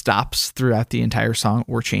stops throughout the entire song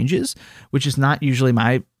or changes, which is not usually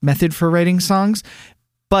my method for writing songs.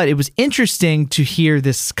 But it was interesting to hear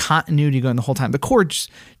this continuity going the whole time. The chords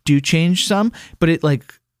do change some, but it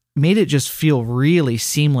like made it just feel really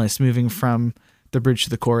seamless moving from the bridge to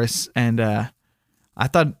the chorus. And I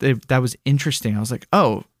thought that was interesting. I was like,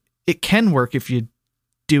 oh, it can work if you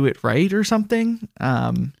do it right or something.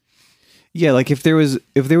 Yeah, like if there was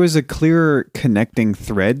a clearer connecting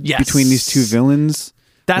thread Yes. between these two villains,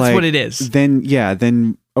 That's like, what it is.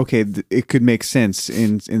 Then okay, it could make sense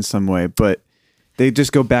in some way, but they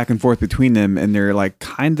just go back and forth between them, and they're like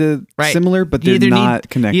kind of Right. similar, but You they're either not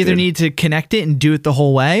connected. You either need to connect it and do it the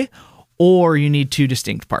whole way, or you need two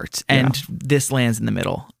distinct parts, and this lands in the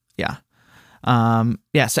middle. Yeah.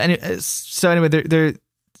 Yeah. So anyway, they're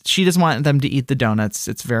she doesn't want them to eat the donuts.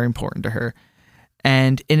 It's very important to her.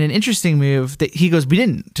 And in an interesting move, that he goes, we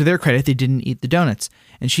didn't. To their credit, they didn't eat the donuts.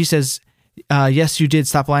 And she says, yes, you did.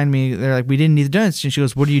 Stop lying to me. They're like, we didn't eat the donuts. And she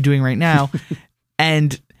goes, what are you doing right now?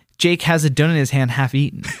 And Jake has a donut in his hand, half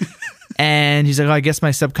eaten. And he's like, oh, I guess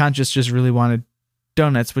my subconscious just really wanted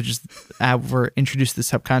donuts, which is how we're introduced to the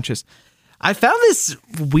subconscious. I found this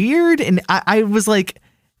weird, and I was like,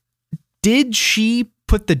 did she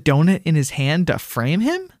put the donut in his hand to frame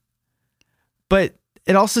him? But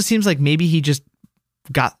it also seems like maybe he just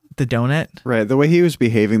got the donut. Right. The way he was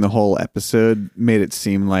behaving the whole episode made it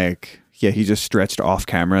seem like, yeah, he just stretched off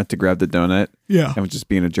camera to grab the donut. Yeah. And was just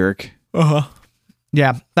being a jerk. Uh-huh.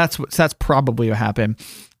 Yeah, that's probably what happened.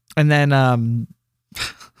 And then and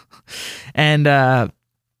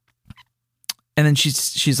then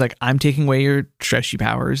she's like, I'm taking away your stretchy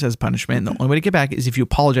powers as punishment. And the only way to get back is if you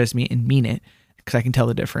apologize to me and mean it, because I can tell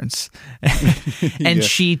the difference. And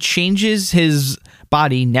she changes his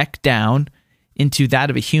body neck down into that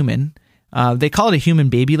of a human. They call it a human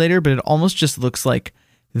baby later, but it almost just looks like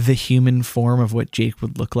the human form of what Jake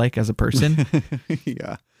would look like as a person.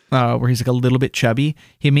 Yeah. Where he's like a little bit chubby.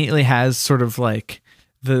 He immediately has sort of like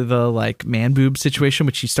the like man boob situation,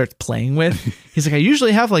 which he starts playing with. He's like, I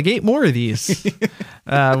usually have like 8 more of these,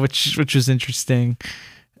 which was interesting.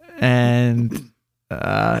 And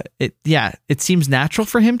it seems natural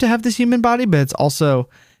for him to have this human body, but it's also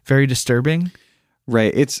very disturbing.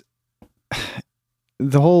 Right. It's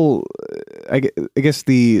the whole, I guess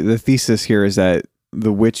the thesis here is that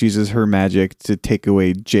the witch uses her magic to take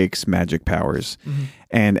away Jake's magic powers. Mm-hmm.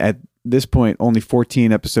 And at this point, only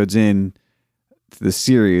 14 episodes in the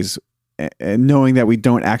series, and knowing that we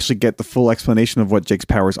don't actually get the full explanation of what Jake's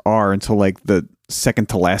powers are until like the second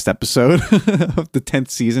to last episode of the 10th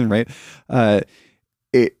season, right?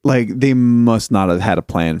 It like they must not have had a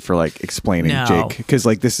plan for like explaining Jake, because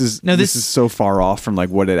like this is so far off from like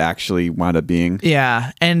what it actually wound up being.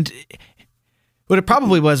 Yeah, and what it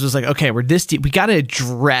probably was like, okay, we're this deep. We got to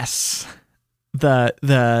address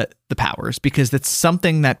the powers, because that's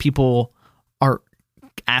something that people are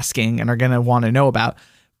asking and are going to want to know about.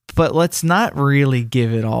 But let's not really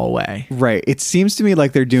give it all away. Right. It seems to me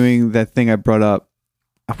like they're doing that thing I brought up,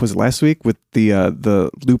 was it last week, with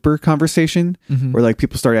the Looper conversation, where like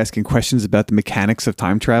people start asking questions about the mechanics of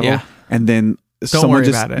time travel, and then someone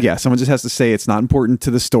just has to say it's not important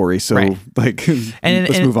to the story, so like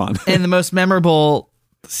let's move on. And the most memorable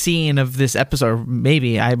scene of this episode,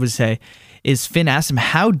 maybe I would say, is Finn asks him,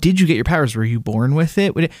 how did you get your powers? Were you born with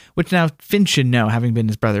it? Which now Finn should know, having been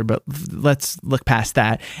his brother, but let's look past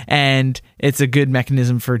that. And it's a good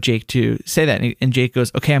mechanism for Jake to say that. And Jake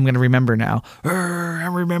goes, okay, I'm going to remember now.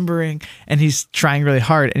 I'm remembering. And he's trying really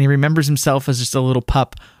hard. And he remembers himself as just a little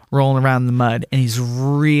pup rolling around in the mud. And he's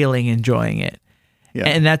really enjoying it. Yeah.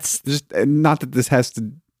 And that's just not that this has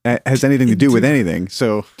anything to do with anything.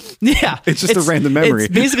 So yeah, it's just a random memory.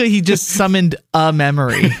 It's basically, he just summoned a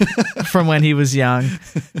memory from when he was young.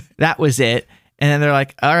 That was it. And then they're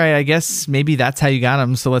like, all right, I guess maybe that's how you got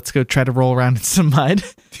him. So let's go try to roll around in some mud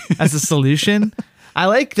as a solution. I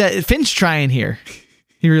like that Finn's trying here.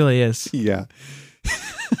 He really is. Yeah.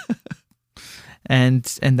 And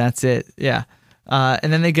that's it. Yeah.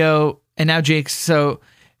 And then they go, and now Jake's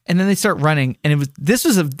and then they start running, and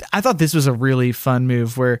I thought this was a really fun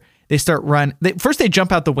move where they start first they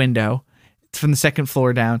jump out the window from the second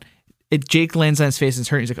floor down. Jake lands on his face and is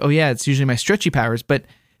hurt. He's like, oh yeah, it's usually my stretchy powers, but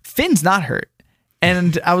Finn's not hurt.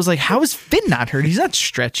 And I was like, how is Finn not hurt? He's not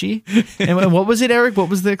stretchy. And what was it, Eric? What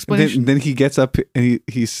was the explanation? Then he gets up and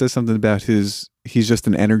he says something about he's just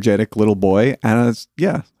an energetic little boy. And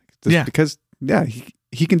because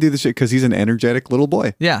he can do this shit because he's an energetic little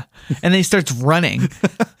boy. Yeah. And then he starts running.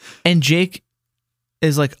 And Jake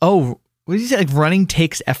is like, oh, what did he say? Like, running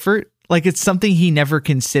takes effort. Like, it's something he never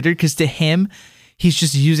considered, because to him, he's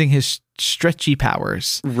just using his stretchy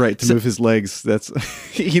powers. Right, to move his legs. That's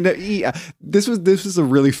this was a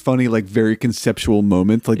really funny, like, very conceptual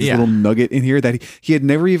moment, like this little nugget in here that he had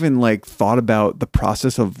never even like thought about the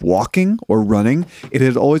process of walking or running. It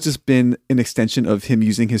had always just been an extension of him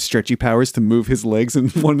using his stretchy powers to move his legs in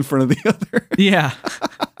one in front of the other. Yeah.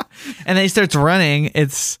 And then he starts running.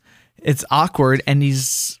 It's awkward, and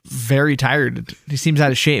he's very tired. He seems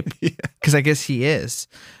out of shape, because I guess he is.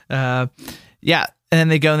 Yeah. And then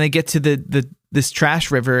they go and they get to this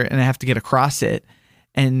trash river, and they have to get across it.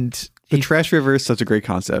 And the trash river is such a great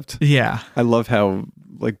concept. Yeah. I love how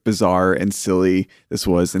like bizarre and silly this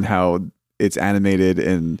was, and how it's animated,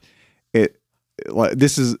 and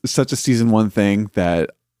this is such a season 1 thing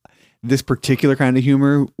that this particular kind of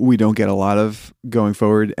humor we don't get a lot of going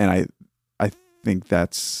forward, and I think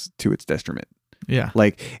that's to its detriment. Yeah.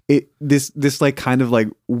 Like this like kind of like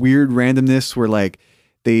weird randomness where like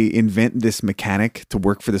they invent this mechanic to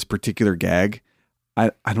work for this particular gag.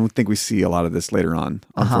 I don't think we see a lot of this later on,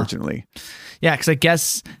 unfortunately. Yeah, because I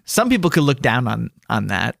guess some people could look down on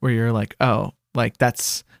that, where you're like, oh, like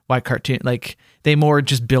that's why cartoon, like they more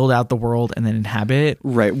just build out the world and then inhabit it.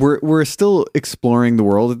 Right. We're still exploring the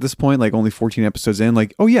world at this point, like only 14 episodes in.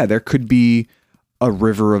 Like, oh yeah, there could be a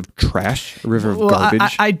river of trash, a river of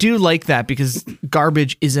garbage. I do like that, because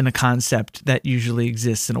garbage isn't a concept that usually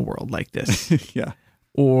exists in a world like this. Yeah.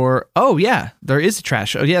 Or, oh yeah, there is a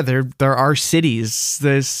trash. Oh yeah, there are cities.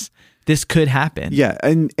 This could happen. Yeah,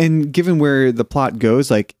 and given where the plot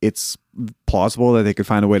goes, like it's plausible that they could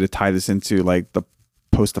find a way to tie this into like the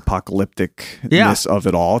post-apocalypticness of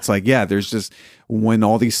it all. It's like, yeah, there's just when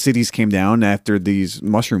all these cities came down after these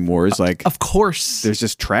mushroom wars, like of course there's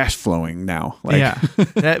just trash flowing now. Like, yeah,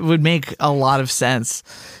 that would make a lot of sense.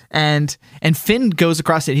 And Finn goes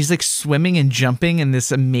across it. He's like swimming and jumping in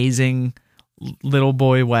this amazing little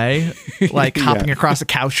boy way, like hopping across a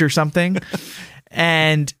couch or something.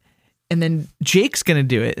 And then Jake's gonna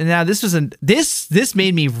do it. And now this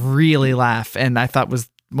made me really laugh, and I thought was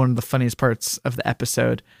one of the funniest parts of the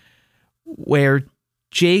episode, where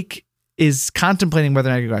Jake is contemplating whether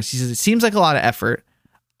or not to go across. He says, it seems like a lot of effort.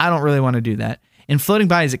 I don't really want to do that. And floating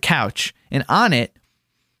by is a couch, and on it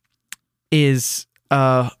is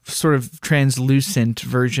a sort of translucent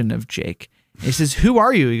version of Jake. And he says, who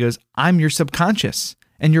are you? He goes, I'm your subconscious.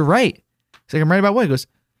 And you're right. He's like, I'm right about what? He goes,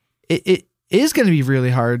 it is going to be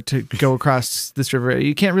really hard to go across this river.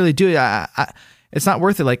 You can't really do it. It's not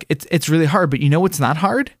worth it. Like it's really hard, but you know what's not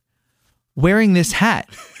hard? Wearing this hat.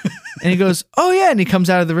 And he goes, oh yeah. And he comes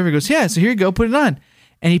out of the river. He goes, yeah, so here you go, put it on.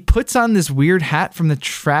 And he puts on this weird hat from the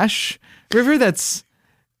trash river that's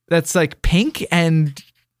like pink and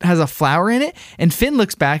has a flower in it. And Finn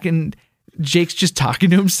looks back, and Jake's just talking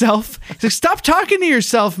to himself. He's like, stop talking to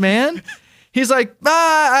yourself, man. He's like,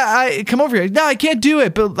 I come over here. No, I can't do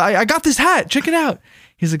it, but I got this hat. Check it out.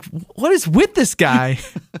 He's like, what is with this guy?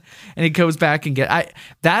 And he goes back and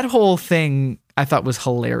that whole thing I thought was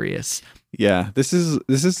hilarious. Yeah, this is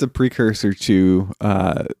the precursor to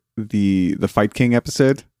the Fight King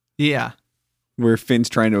episode. Yeah. Where Finn's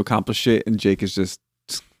trying to accomplish it and Jake is just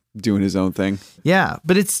doing his own thing. Yeah,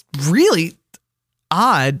 but it's really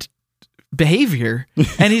odd behavior.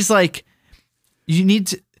 And he's like, you need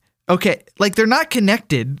to, okay, like they're not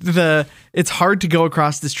connected. It's hard to go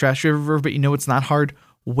across this trash river, but you know it's not hard?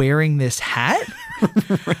 Wearing this hat?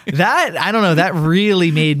 Right. That, I don't know, that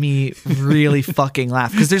really made me really fucking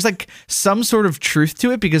laugh, because there's like some sort of truth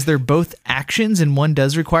to it, because they're both actions and one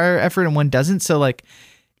does require effort and one doesn't. So like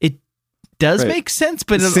it does make sense,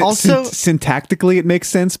 but it also syntactically it makes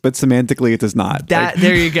sense, but semantically it does not. That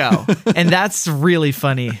there you go. And that's really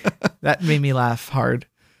funny. That made me laugh hard.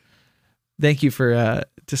 Thank you for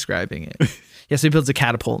describing it. Yeah, so he builds a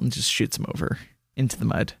catapult and just shoots him over into the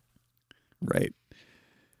mud. Right.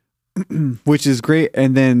 Which is great.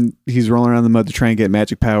 And then he's rolling around in the mud to try and get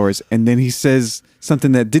magic powers. And then he says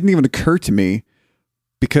something that didn't even occur to me,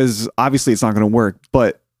 because obviously it's not going to work.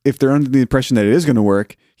 But if they're under the impression that it is going to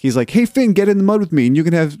work, he's like, hey, Finn, get in the mud with me and you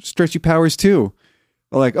can have stretchy powers too.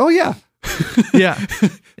 We're like, oh, yeah. Yeah.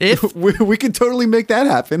 If we can totally make that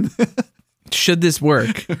happen. Should this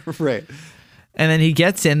work? Right. And then he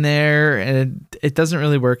gets in there and it doesn't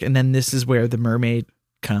really work. And then this is where the mermaid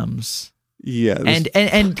comes. Yeah.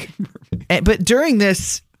 But during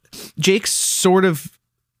this, Jake's sort of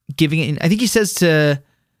giving it. I think he says to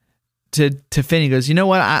Finn, he goes, you know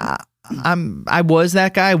what? I was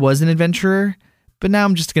that guy. I was an adventurer, but now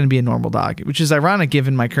I'm just going to be a normal dog, which is ironic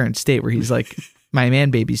given my current state where he's like my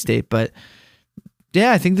man baby state, but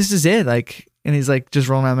yeah, I think this is it. Like, and he's like just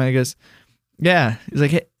rolling around and he goes, yeah. He's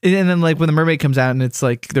like, hey. And then like when the mermaid comes out and it's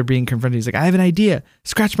like they're being confronted, he's like, I have an idea.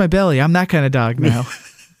 Scratch my belly. I'm that kind of dog now.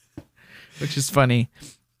 Which is funny.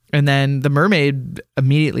 And then the mermaid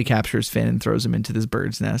immediately captures Finn and throws him into this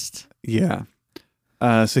bird's nest. Yeah.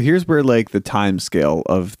 So here's where like the time scale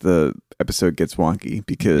of the episode gets wonky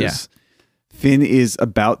because Finn is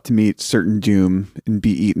about to meet certain doom and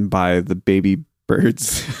be eaten by the baby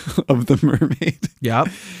birds of the mermaid. Yep.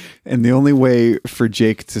 And the only way for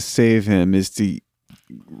Jake to save him is to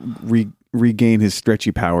regain his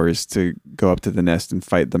stretchy powers to go up to the nest and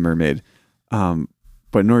fight the mermaid.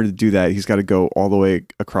 But in order to do that, he's got to go all the way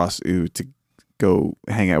across Ooh to go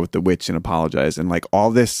hang out with the witch and apologize. And like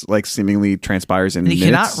all this like seemingly transpires in and he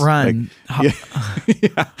minutes. Cannot run. Like,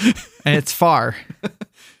 yeah. And it's far.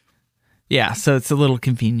 Yeah, so it's a little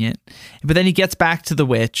convenient. But then he gets back to the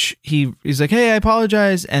witch. He's like, hey, I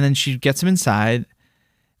apologize. And then she gets him inside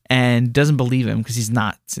and doesn't believe him because he's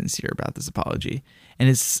not sincere about this apology. And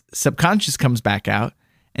his subconscious comes back out.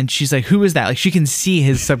 And she's like, who is that? Like, she can see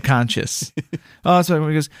his subconscious. Oh, so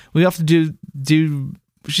he goes, we have to do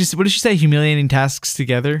what did she say? Humiliating tasks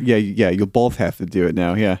together? Yeah, you'll both have to do it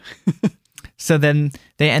now, yeah. So then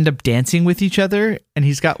they end up dancing with each other, and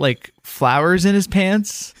he's got, like, flowers in his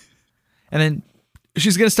pants. And then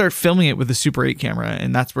she's going to start filming it with the Super 8 camera,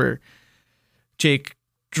 and that's where Jake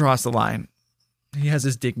draws the line. He has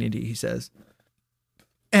his dignity, he says.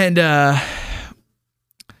 And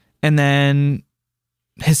then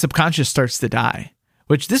his subconscious starts to die,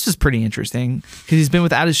 which this is pretty interesting because he's been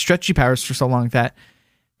without his stretchy powers for so long that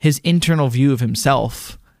his internal view of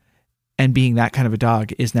himself and being that kind of a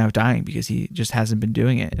dog is now dying because he just hasn't been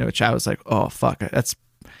doing it, which I was like, oh, fuck, that's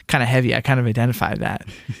kind of heavy. I kind of identify that.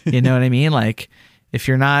 You know what I mean? Like if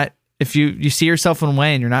you see yourself in a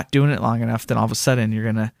way and you're not doing it long enough, then all of a sudden you're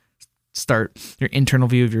going to start, your internal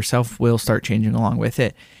view of yourself will start changing along with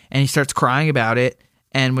it. And he starts crying about it.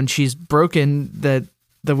 And when she's broken,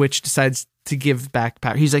 the witch decides to give back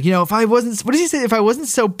power. He's like, if I wasn't, what does he say? If I wasn't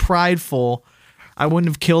so prideful, I wouldn't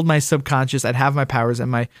have killed my subconscious. I'd have my powers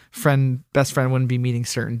and my best friend wouldn't be meeting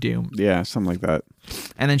certain doom. Yeah, something like that.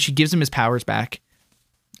 And then she gives him his powers back.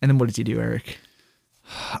 And then what does he do, Eric?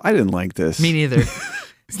 I didn't like this. Me neither.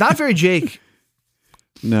 It's not very Jake.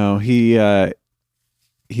 No, he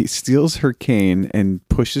steals her cane and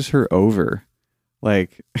pushes her over.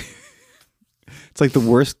 Like, it's like the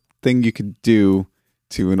worst thing you could do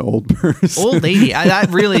to an old person. Old lady. That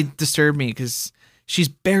really disturbed me because she's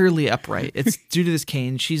barely upright. It's due to this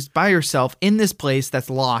cane. She's by herself in this place that's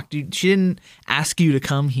locked. She didn't ask you to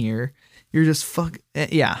come here. You're just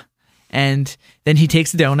yeah. And then he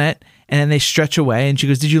takes the donut and then they stretch away and she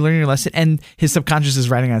goes, did you learn your lesson? And his subconscious is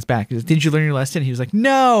riding on his back. He goes, did you learn your lesson? He was like,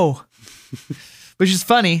 no. Which is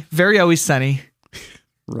funny. Very Always Sunny.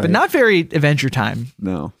 Right. But not very Adventure Time.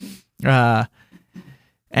 No.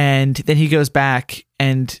 And then he goes back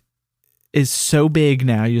and is so big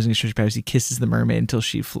now using his stretch powers. He kisses the mermaid until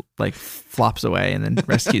she flops away and then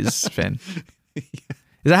rescues Finn. Yeah.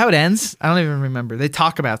 Is that how it ends? I don't even remember. They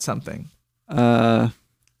talk about something.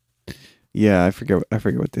 Yeah, I forget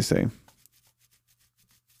what they say.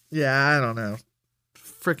 Yeah, I don't know.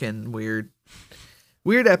 Freaking weird.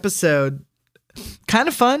 Weird episode. Kind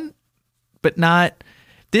of fun, but not.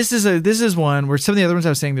 This is one where some of the other ones I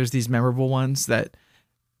was saying there's these memorable ones that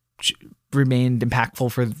remained impactful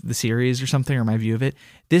for the series or something, or my view of it.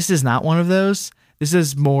 This is not one of those. This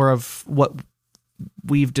is more of what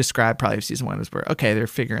we've described probably of season 1 as where, okay, they're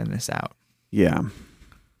figuring this out. Yeah.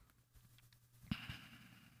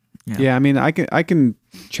 Yeah, I mean, I can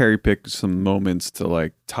cherry pick some moments to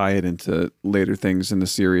like tie it into later things in the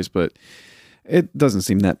series, but it doesn't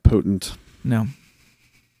seem that potent. No.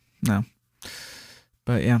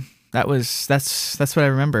 But yeah, that's what I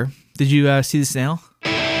remember. Did you see the snail?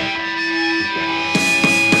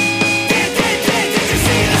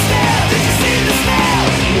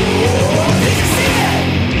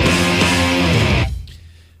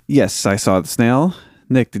 Yes, I saw the snail.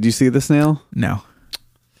 Nick, did you see the snail? No.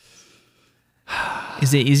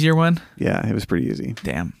 Is it an easier one? Yeah, it was pretty easy.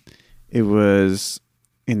 Damn. It was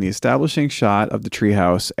in the establishing shot of the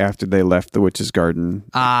treehouse after they left the witch's garden.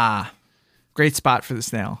 Ah, great spot for the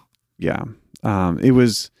snail. Yeah. It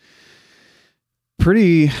was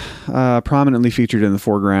pretty prominently featured in the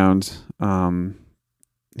foreground.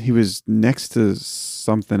 He was next to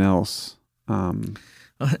something else.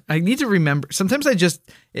 I need to remember. Sometimes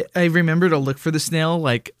I remember to look for the snail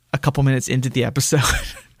like a couple minutes into the episode.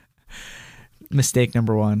 Mistake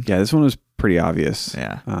number 1. Yeah, this one was pretty obvious.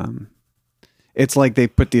 Yeah. It's like they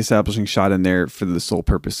put the establishing shot in there for the sole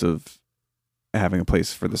purpose of having a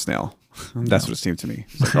place for the snail. That's what it seemed to me.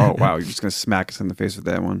 It's like, oh wow, you're just gonna smack us in the face with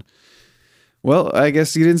that one. Well, I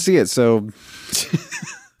guess you didn't see it, so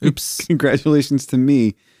Oops. congratulations to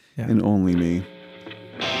me Yeah. and only me.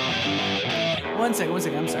 One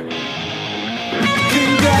second. I'm sorry.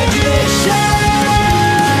 Congratulations,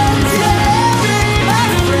 my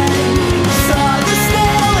friend. Saw the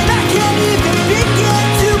snail and I can't even begin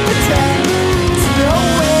to pretend to know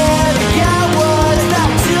where the guy was.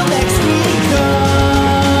 Not till next week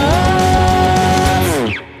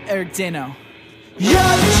comes. Eric Dano. You're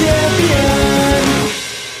the champion.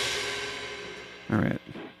 All right.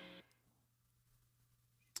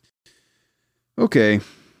 Okay.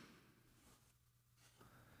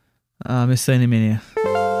 Miscellany Mania.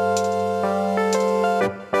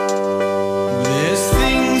 There's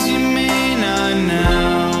things you may not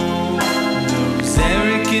know. Those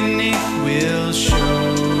Eric and Nick will show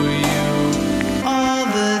you all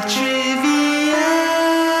the trivia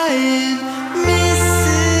in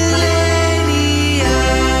Miscellanea.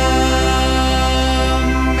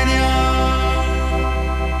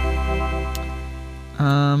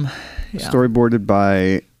 Yeah. Storyboarded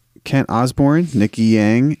by Kent Osborne, Nikki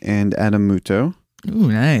Yang, and Adam Muto.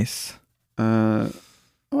 Ooh, nice. I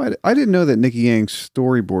didn't know that Nikki Yang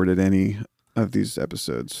storyboarded any of these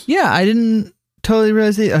episodes. Yeah, I didn't totally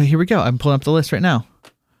realize it. Oh, here we go. I'm pulling up the list right now.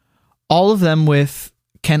 All of them with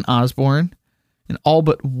Kent Osborne, and all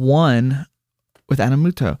but one with Adam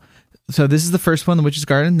Muto. So this is the first one, The Witch's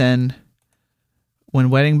Garden. Then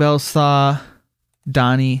When Wedding Bells Saw,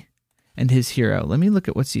 Donnie, and His Hero. Let me look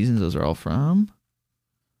at what seasons those are all from.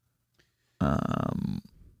 Are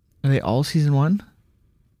they all season 1?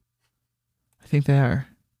 I think they are.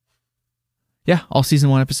 Yeah, all season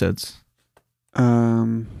 1 episodes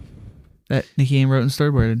that Nikki Yang wrote and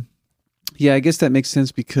storyboarded. Yeah, I guess that makes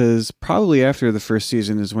sense because probably after the first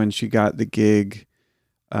season is when she got the gig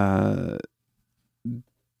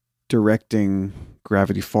directing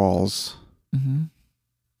Gravity Falls. Mm-hmm.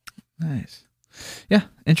 Nice. Yeah,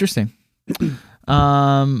 interesting.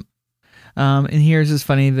 And here's this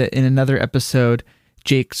funny that in another episode,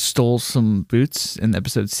 Jake stole some boots in the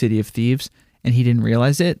episode City of Thieves, and he didn't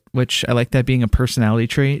realize it, which I like that being a personality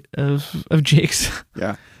trait of Jake's.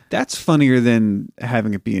 Yeah. That's funnier than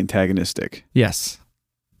having it be antagonistic. Yes.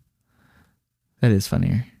 That is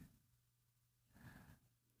funnier.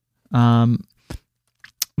 The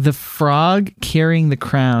frog carrying the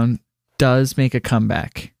crown does make a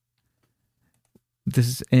comeback. This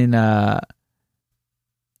is in the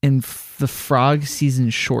Frog season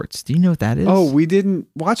shorts. Do you know what that is? Oh, we didn't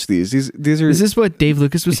watch these. These are. Is this what Dave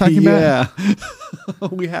Lucas was talking about? Yeah.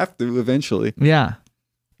 We have to eventually. Yeah.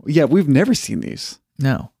 Yeah, we've never seen these.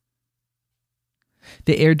 No.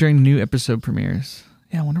 They aired during new episode premieres.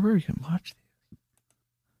 Yeah, I wonder where we can watch these.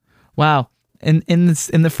 Wow. In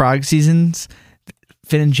the Frog seasons,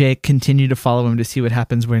 Finn and Jake continue to follow him to see what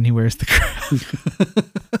happens when he wears the crown.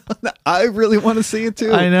 I really want to see it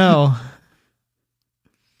too. I know.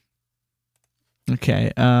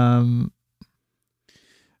 Okay. Oh,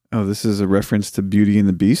 this is a reference to Beauty and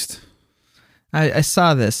the Beast. I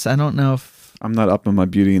saw this. I don't know if... I'm not up on my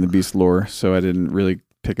Beauty and the Beast lore, so I didn't really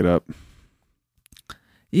pick it up.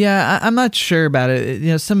 Yeah, I'm not sure about it.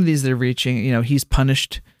 You know, some of these they're reaching, he's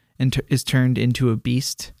punished and is turned into a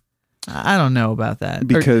beast. I don't know about that.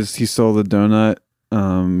 Because he stole the donut,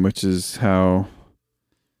 which is how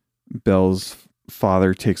Belle's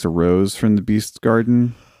father takes a rose from the Beast's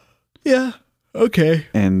garden. Yeah. Okay.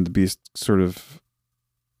 And the Beast sort of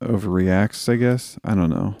overreacts, I guess. I don't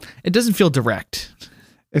know. It doesn't feel direct.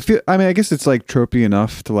 I guess it's like tropey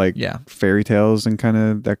enough to like fairy tales and kind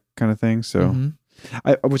of that kind of thing. So,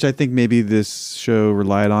 which I think maybe this show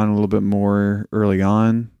relied on a little bit more early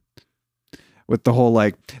on with the whole,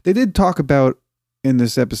 like, they did talk about in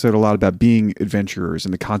this episode a lot about being adventurers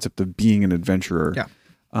and the concept of being an adventurer. Yeah.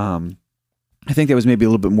 I think that was maybe a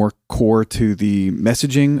little bit more core to the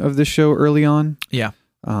messaging of this show early on. Yeah.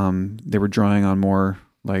 They were drawing on more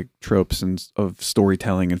like tropes and of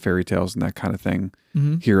storytelling and fairy tales and that kind of thing.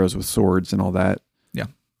 Mm-hmm. Heroes with swords and all that. Yeah.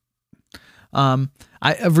 A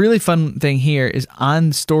really fun thing here is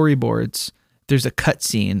on storyboards, there's a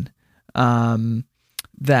cutscene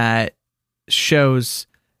that shows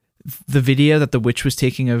the video that the witch was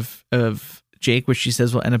taking of Jake, which she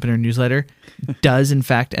says will end up in her newsletter, does in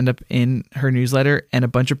fact end up in her newsletter, and a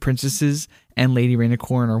bunch of princesses and Lady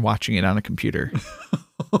Rainicorn are watching it on a computer.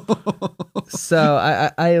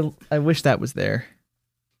 So I wish that was there.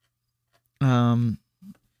 Oh,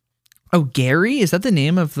 Gary? Is that the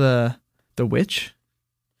name of the witch?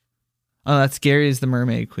 Oh, that's Gary is the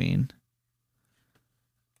Mermaid Queen.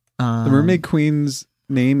 The Mermaid Queen's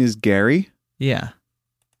name is Gary? Yeah.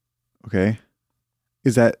 Okay.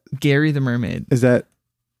 Is that Gary the Mermaid.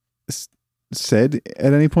 said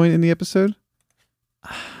at any point in the episode?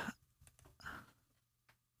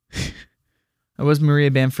 It was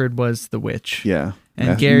Maria Bamford was the witch. Yeah.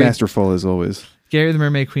 And Gary masterful as always. Gary the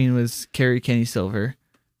Mermaid Queen was Carrie Kenny Silver.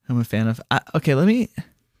 I'm a fan of. Okay, let me.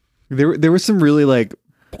 There was some really like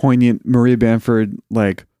poignant Maria Bamford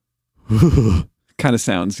like kind of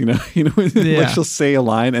sounds, you know, when, Yeah. like she'll say a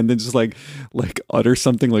line and then just like utter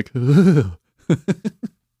something like.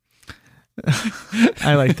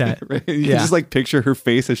 I like that. Right? You Yeah. can just like picture her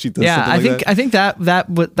face as she does. Yeah, something like that. I think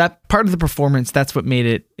that part of the performance, that's what made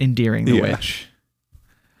it endearing. The Yeah. witch.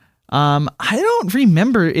 I don't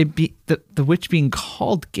remember it be the witch being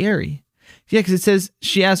called Gary. Yeah, because it says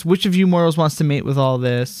she asked which of you mortals wants to mate with all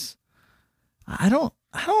this. I don't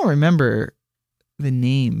remember the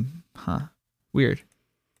name. Huh? Weird.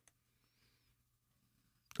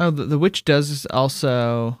 Oh, the witch does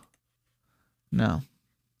also. No.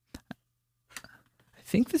 I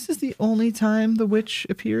think this is the only time the witch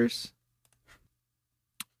appears.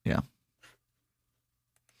 Yeah.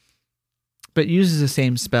 But uses the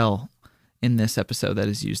same spell in this episode that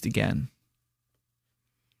is used again.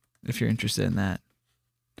 If you're interested in that.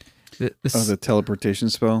 The teleportation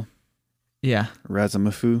spell, Yeah,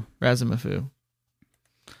 Razumafu. Razumafu.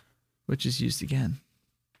 Which is used again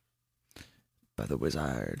by the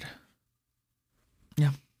wizard.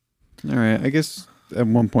 Yeah. All right, I guess at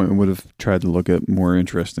one point we would have tried to look at more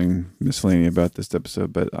interesting miscellany about this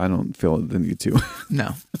episode, but I don't feel the need to.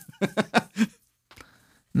 No.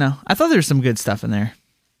 No. I thought there was some good stuff in there.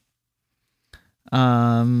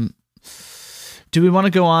 Do we want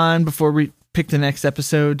to go on before we pick the next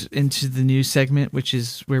episode into the new segment, which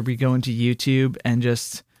is where we go into YouTube and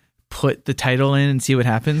just put the title in and see what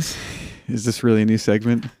happens? Is this really a new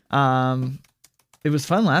segment? It was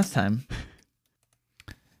fun last time.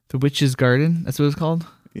 The Witch's Garden, that's what it's called.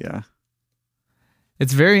 Yeah.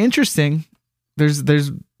 It's very interesting. There's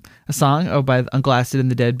a song by Uncle Acid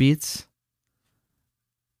and the Deadbeats,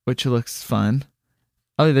 which looks fun.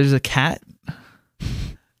 Oh, there's a cat.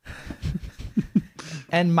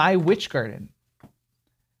 And My Witch Garden.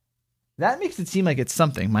 That makes it seem like it's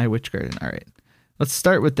something. My Witch Garden. All right. Let's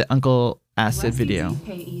start with the Uncle Acid video.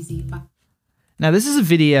 Now, this is a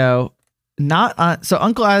video not on... So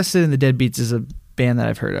Uncle Acid and the Deadbeats is a band that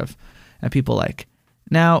I've heard of and people like.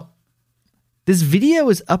 Now, this video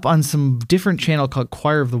is up on some different channel called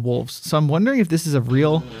Choir of the Wolves. So I'm wondering if this is a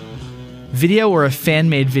real video or a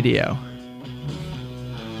fan-made video.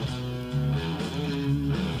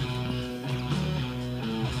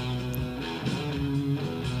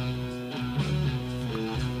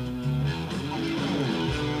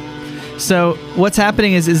 So what's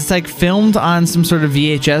happening is it's like filmed on some sort of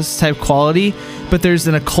VHS type quality, but there's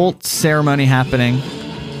an occult ceremony happening.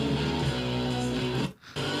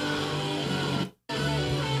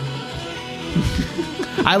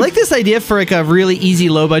 I like this idea for like a really easy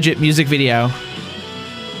low budget music video.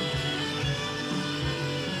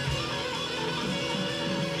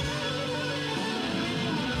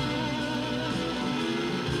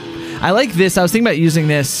 I like this. I was thinking about using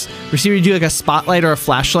this. We see we do like a spotlight or a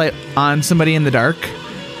flashlight on somebody in the dark.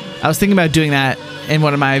 I was thinking about doing that in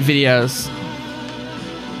one of my videos.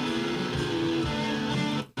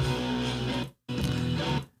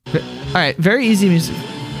 All right, very easy music.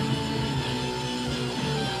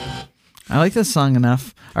 I like this song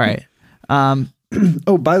enough. All right.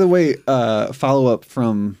 Oh, by the way, follow up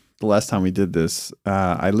from the last time we did this.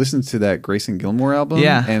 I listened to that Grayson Gilmore album,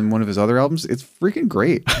 Yeah. and one of his other albums. It's freaking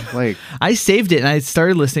great. Like, I saved it and I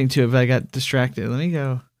started listening to it, but I got distracted. Let me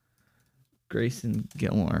go. Grayson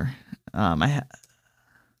Gilmore. Yeah.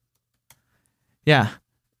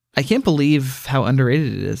 I can't believe how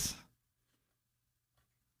underrated it is.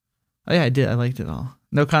 Oh yeah, I did. I liked it all.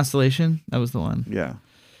 No Constellation. That was the one. yeah,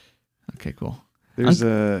 Okay, cool. there's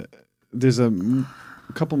a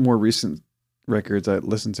couple more recent records. I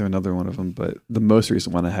listened to another one of them, but the most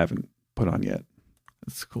recent one I haven't put on yet.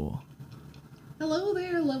 That's cool. Hello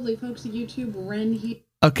there, lovely folks of YouTube. Ren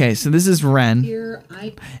Okay, so this is Ren. here.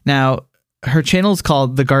 Now, her channel is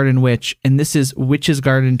called The Garden Witch, and this is Witch's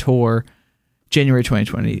Garden Tour, January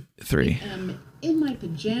 2023. am in my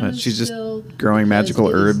pajamas. She's just still growing because magical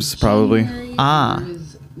it is herbs, probably. January, Ah. There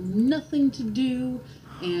is nothing to do,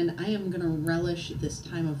 and I am going to relish this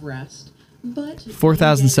time of rest. But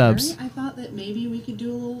 4,000 in subs. January, I thought that maybe we could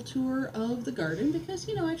do a little tour of the garden because,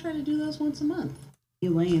 you know, I try to do those once a month.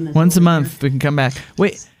 Elaine is Once a over month, we can come back.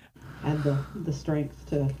 Wait, here. Had the strength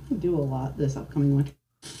to do a lot this upcoming winter.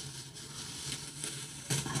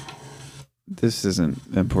 This isn't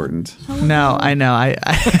important. No, I know. I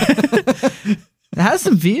it has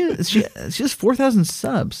some views. She has 4,000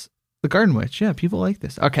 subs. The Garden Witch. Yeah, people like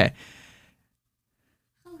this. Okay.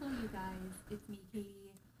 Hello, you guys. It's me,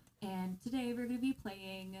 Katie, and today we're going to be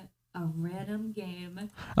playing a random game.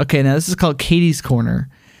 Okay, now this is called Katie's Corner.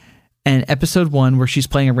 And episode 1, where she's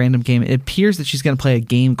playing a random game, it appears that she's going to play a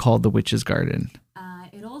game called The Witch's Garden.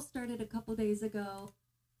 It all started a couple days ago.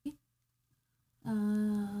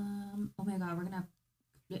 Oh my god, we're going to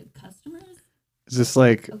have customers? Is this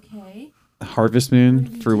like Okay. Harvest What Moon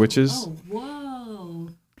did we for do? witches? Oh, whoa.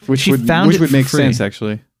 Which She would found it for make free. sense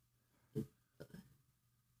actually.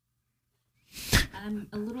 I'm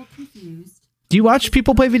a little confused. Do you watch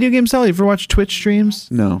people play video games, Sally? You ever watch Twitch streams?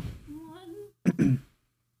 No. One.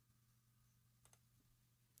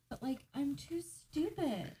 But, like, I'm too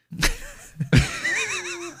stupid.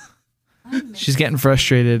 She's getting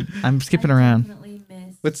frustrated. I'm skipping around.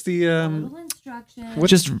 What's the Little instructions.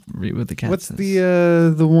 Just read what the cat what's says.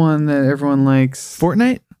 the one that everyone likes?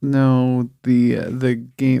 Fortnite? No, the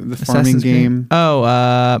game, the farming Assassin's Creed? game. Oh,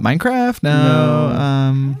 Minecraft? No. No.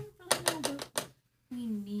 I don't really know what we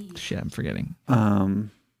need. Shit, I'm forgetting.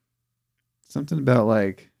 Something about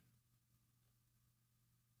like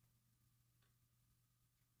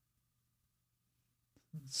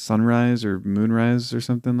sunrise or moonrise or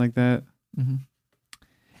something like that.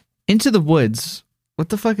 Into the Woods. What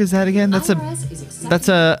the fuck is that again? That's a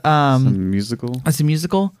Some musical. that's a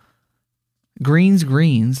musical. Greens.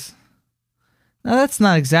 No, that's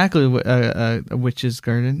not exactly a witch's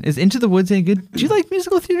garden. Is Into the Woods any good? Do you like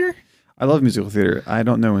musical theater? I love musical theater. I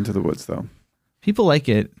don't know Into the Woods though. People like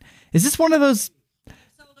it. Is this one of those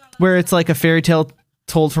where it's like a fairy tale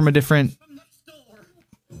told from a different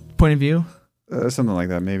point of view? Something like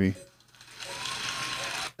that, maybe.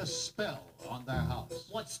 A spell on their house.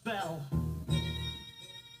 What spell?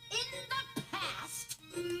 In the past,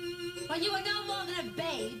 when you were no more than a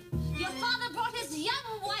babe, your father brought his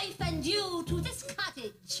young wife and you to this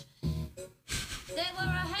cottage. They were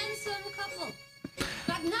a handsome couple,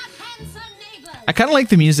 but not handsome neighbors. I kind of like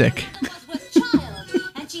the music. Her mother was with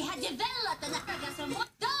child, and she had developed an appetite for what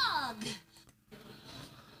dog.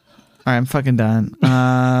 All right, I'm fucking done.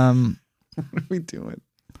 What are we doing?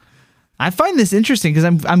 I find this interesting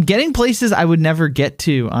because I'm getting places I would never get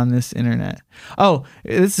to on this internet. Oh,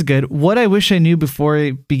 this is good. What I wish I knew before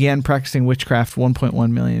I began practicing witchcraft.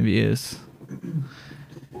 1.1 million views.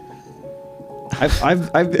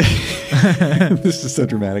 I've this is so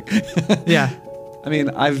dramatic. Yeah. I mean,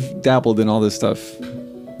 I've dabbled in all this stuff.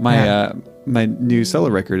 My my new solo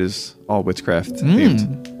record is all witchcraft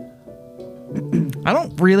themed. I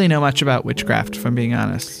don't really know much about witchcraft, if I'm being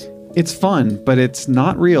honest. It's fun, but it's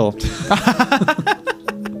not real. Do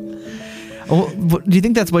you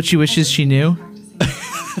think that's what she wishes she knew?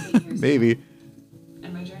 Maybe.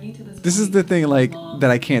 This is the thing, like, that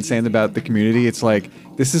I can't stand about the community. It's like,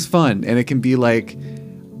 this is fun, and it can be like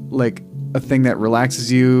a thing that relaxes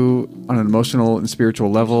you on an emotional and spiritual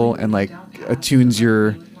level, and like attunes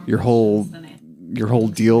your whole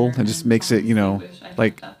deal, and just makes it, you know,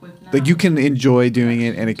 like you can enjoy doing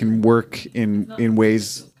it, and it can work in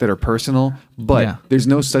ways that are personal, but there's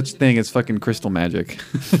no such thing as fucking crystal magic.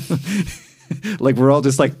 Like, we're all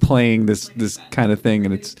just like playing this kind of thing,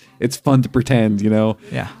 and it's fun to pretend, you know?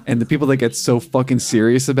 Yeah. And the people that get so fucking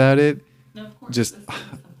serious about it, just,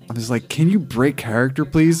 I'm just like, can you break character,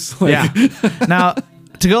 please? Like, Yeah. Now,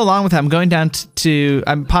 to go along with that, I'm going down to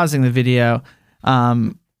I'm pausing the video.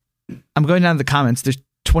 I'm going down to the comments. There's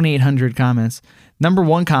 2,800 comments. Number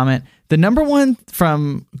one comment, the number one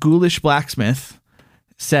from Ghoulish Blacksmith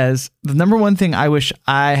says, the number one thing I wish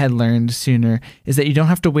I had learned sooner is that you don't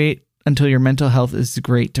have to wait until your mental health is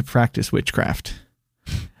great to practice witchcraft.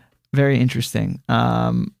 Very interesting.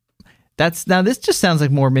 This just sounds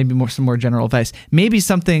like some more general advice. Maybe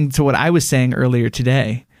something to what I was saying earlier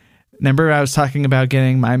today. Remember I was talking about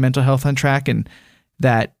getting my mental health on track, and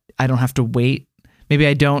that I don't have to wait. Maybe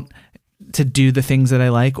I don't to do the things that I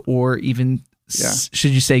like, or even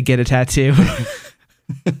should you say get a tattoo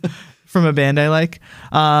from a band I like.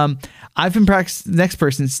 I've been practicing. Next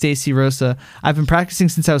person, Stacy Rosa. I've been practicing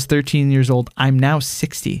since I was 13 years old. I'm now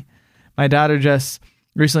 60. My daughter just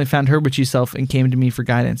recently found her witchy self and came to me for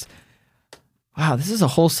guidance. Wow, this is a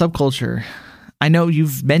whole subculture. I know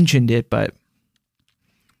you've mentioned it, but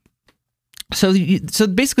so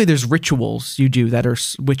basically, there's rituals you do that are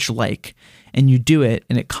witch-like, and you do it,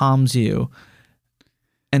 and it calms you,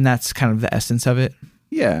 and that's kind of the essence of it.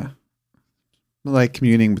 Yeah, like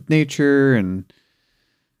communing with nature and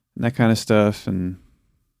that kind of stuff. And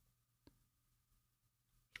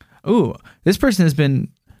ooh, this person has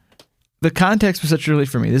been the context was such a relief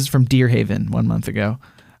for me. This is from Deer Haven 1 month ago.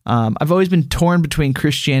 I've always been torn between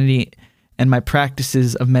Christianity and my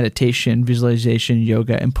practices of meditation, visualization,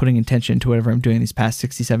 yoga, and putting intention into whatever I'm doing these past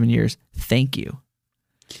 67 years. Thank you.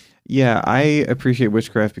 Yeah, I appreciate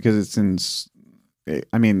witchcraft because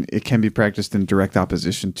it can be practiced in direct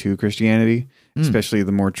opposition to Christianity, especially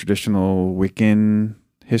the more traditional Wiccan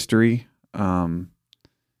history. And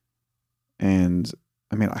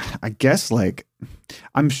I mean, I guess like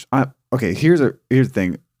okay. Here's the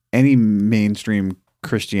thing: any mainstream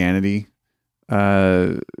Christianity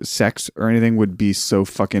sects or anything would be so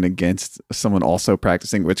fucking against someone also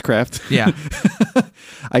practicing witchcraft. Yeah.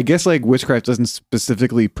 I guess like witchcraft doesn't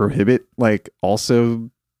specifically prohibit like also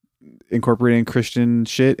incorporating Christian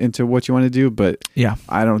shit into what you want to do, but yeah,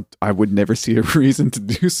 I would never see a reason to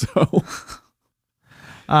do so.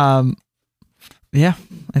 Yeah.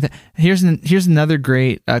 Here's another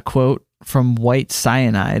great quote from White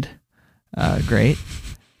Cyanide. Great.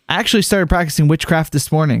 I actually started practicing witchcraft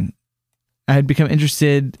this morning. I had become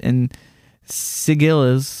interested in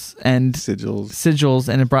sigils and sigils,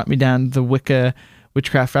 and it brought me down the Wicca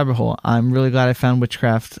witchcraft rabbit hole. I'm really glad I found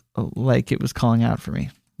witchcraft like it was calling out for me.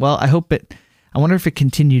 Well, I wonder if it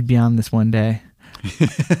continued beyond this one day.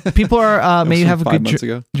 People are maybe have a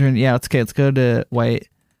good journey. Yeah, let's go to White.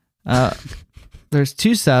 There's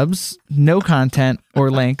 2 subs, no content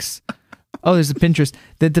or links. Oh, there's a Pinterest.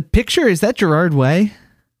 The picture, is that Gerard Way?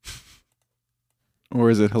 Or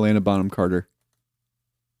is it Helena Bonham Carter?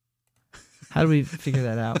 How do we figure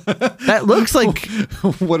that out? That looks like...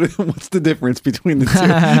 What's the difference between the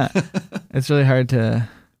two? It's really hard to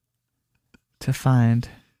find.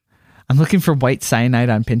 I'm looking for White Cyanide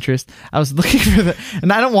on Pinterest. I was looking for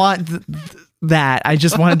and I don't want that. I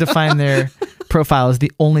just wanted to find their profile is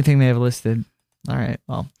the only thing they have listed. All right.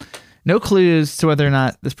 Well, no clues to whether or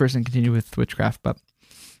not this person continued with witchcraft, but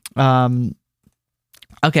okay,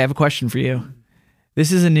 I have a question for you.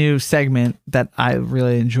 This is a new segment that I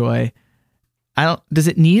really enjoy. Does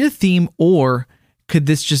it need a theme, or could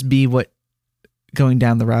this just be what going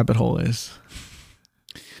down the rabbit hole is?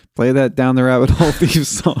 Play that Down the Rabbit Hole theme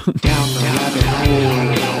song. Down the rabbit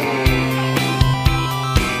hole.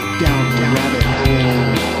 Down the rabbit hole.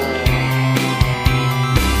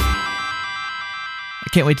 I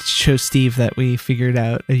can't wait to show Steve that we figured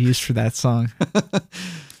out a use for that song.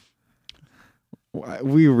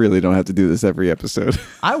 We really don't have to do this every episode.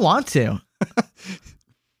 I want to.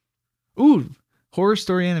 Ooh, horror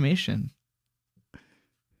story animation.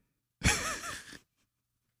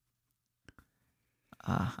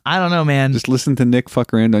 I don't know, man. Just listen to Nick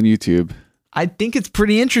fuck around on YouTube. I think it's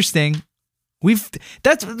pretty interesting. We've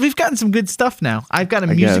gotten some good stuff now. I've got a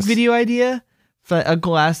music video idea for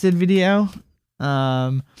Uncle Acid video.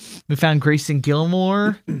 We found Grayson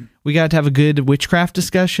Gilmore. We got to have a good witchcraft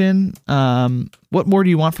discussion. What more do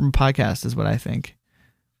you want from a podcast is what I think.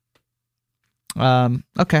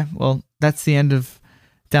 Okay, well, that's the end of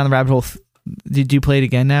Down the Rabbit Hole. Did you play it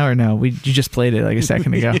again now or no? You just played it like a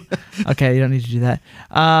second ago. Yeah. Okay, you don't need to do that.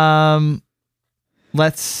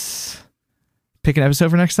 Let's pick an episode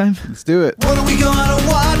for next time. Let's do it. What are we gonna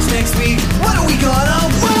watch next week? What are we gonna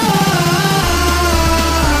watch?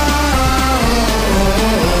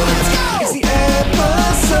 It's the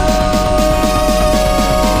episode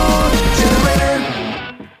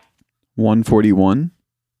generator. 141.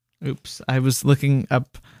 Oops, I was looking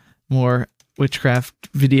up more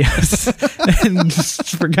witchcraft videos and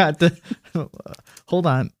just forgot to hold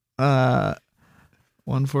on.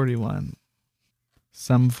 141.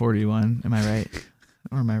 Some 41. Am I right?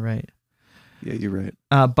 Or am I right? Yeah, you're right.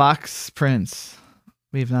 Box prints.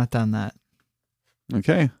 We have not done that.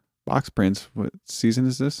 Okay. Box prints. What season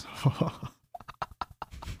is this?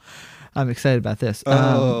 I'm excited about this.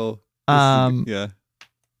 Yeah.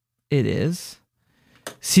 It is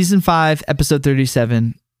season 5, episode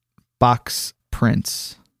 37. Box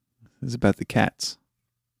prints. This is about the cats.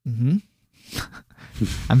 Mm-hmm.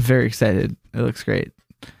 I'm very excited. It looks great.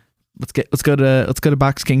 Let's go to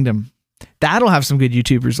Box Kingdom. That'll have some good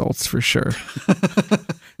YouTube results for sure.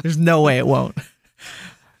 There's no way it won't.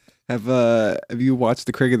 Have you watched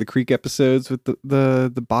the Craig of the Creek episodes with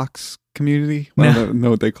the box community? Well, No. I don't know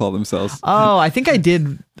what they call themselves. Oh, I think I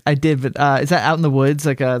did, but is that Out in the Woods?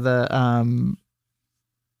 Like tell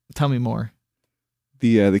me more.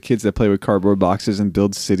 The kids that play with cardboard boxes and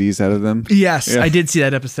build cities out of them. Yes, Yeah. I did see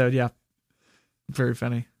that episode. Yeah, very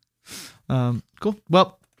funny. Cool.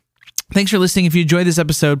 Well, thanks for listening. If you enjoyed this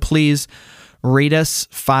episode, please rate us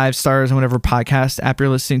 5 stars on whatever podcast app you're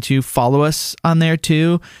listening to. Follow us on there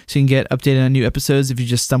too, so you can get updated on new episodes if you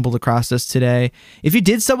just stumbled across us today. If you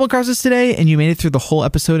did stumble across us today and you made it through the whole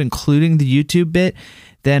episode, including the YouTube bit,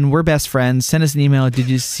 then we're best friends. Send us an email at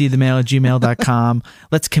didyousseethemail@gmail.com.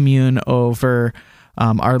 Let's commune over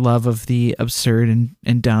our love of the absurd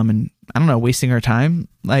and dumb and, I don't know, wasting our time.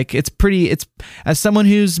 Like, it's as someone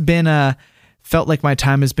who's been felt like my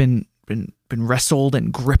time has been wrestled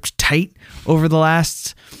and gripped tight over the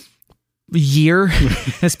last year,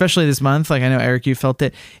 especially this month. Like, I know, Eric, you felt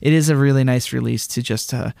it. It is a really nice release to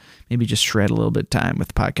just maybe just shred a little bit of time with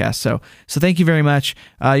the podcast. So thank you very much.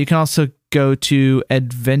 You can also go to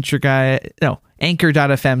anchor.fm/Adventure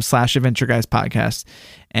Guys podcast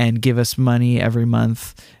and give us money every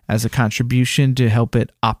month as a contribution to help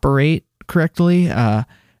it operate correctly.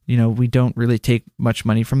 We don't really take much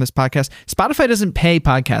money from this podcast. Spotify doesn't pay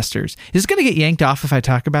podcasters. Is it going to get yanked off if I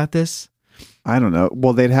talk about this? I don't know.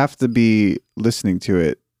 Well, they'd have to be listening to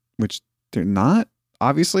it, which they're not,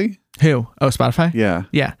 obviously. Who? Oh, Spotify? Yeah.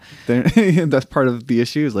 Yeah. That's part of the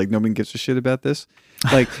issue, is like nobody gives a shit about this.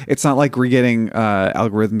 Like, it's not like we're getting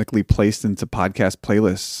algorithmically placed into podcast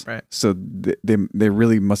playlists. Right. So they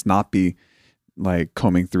really must not be like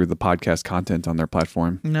combing through the podcast content on their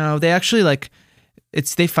platform. No, they actually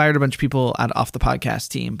they fired a bunch of people off the podcast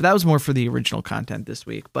team, but that was more for the original content this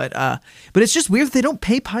week. But it's just weird that they don't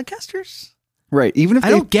pay podcasters. Right. Even if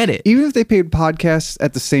I don't get it. Even if they paid podcasts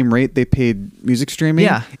at the same rate they paid music streaming,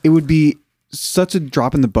 yeah, it would be such a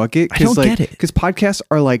drop in the bucket. I don't get it. Because podcasts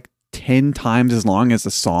are like 10 times as long as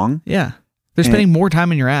a song. Yeah. They're spending more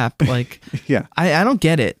time in your app. Like, yeah. I don't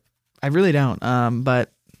get it. I really don't.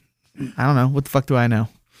 But I don't know. What the fuck do I know?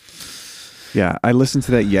 Yeah, I listened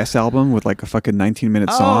to that Yes album with like a fucking 19-minute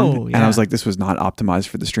song, and I was like, this was not optimized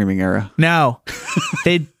for the streaming era. No,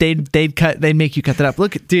 they'd make you cut that up.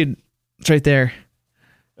 Look, dude, it's right there.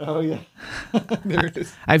 Oh yeah, there it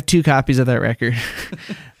is. I have 2 copies of that record.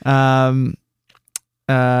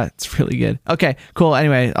 It's really good. Okay, cool.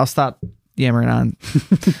 Anyway, I'll stop yammering on.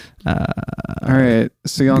 All right,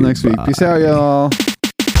 see y'all next week. Peace out, y'all.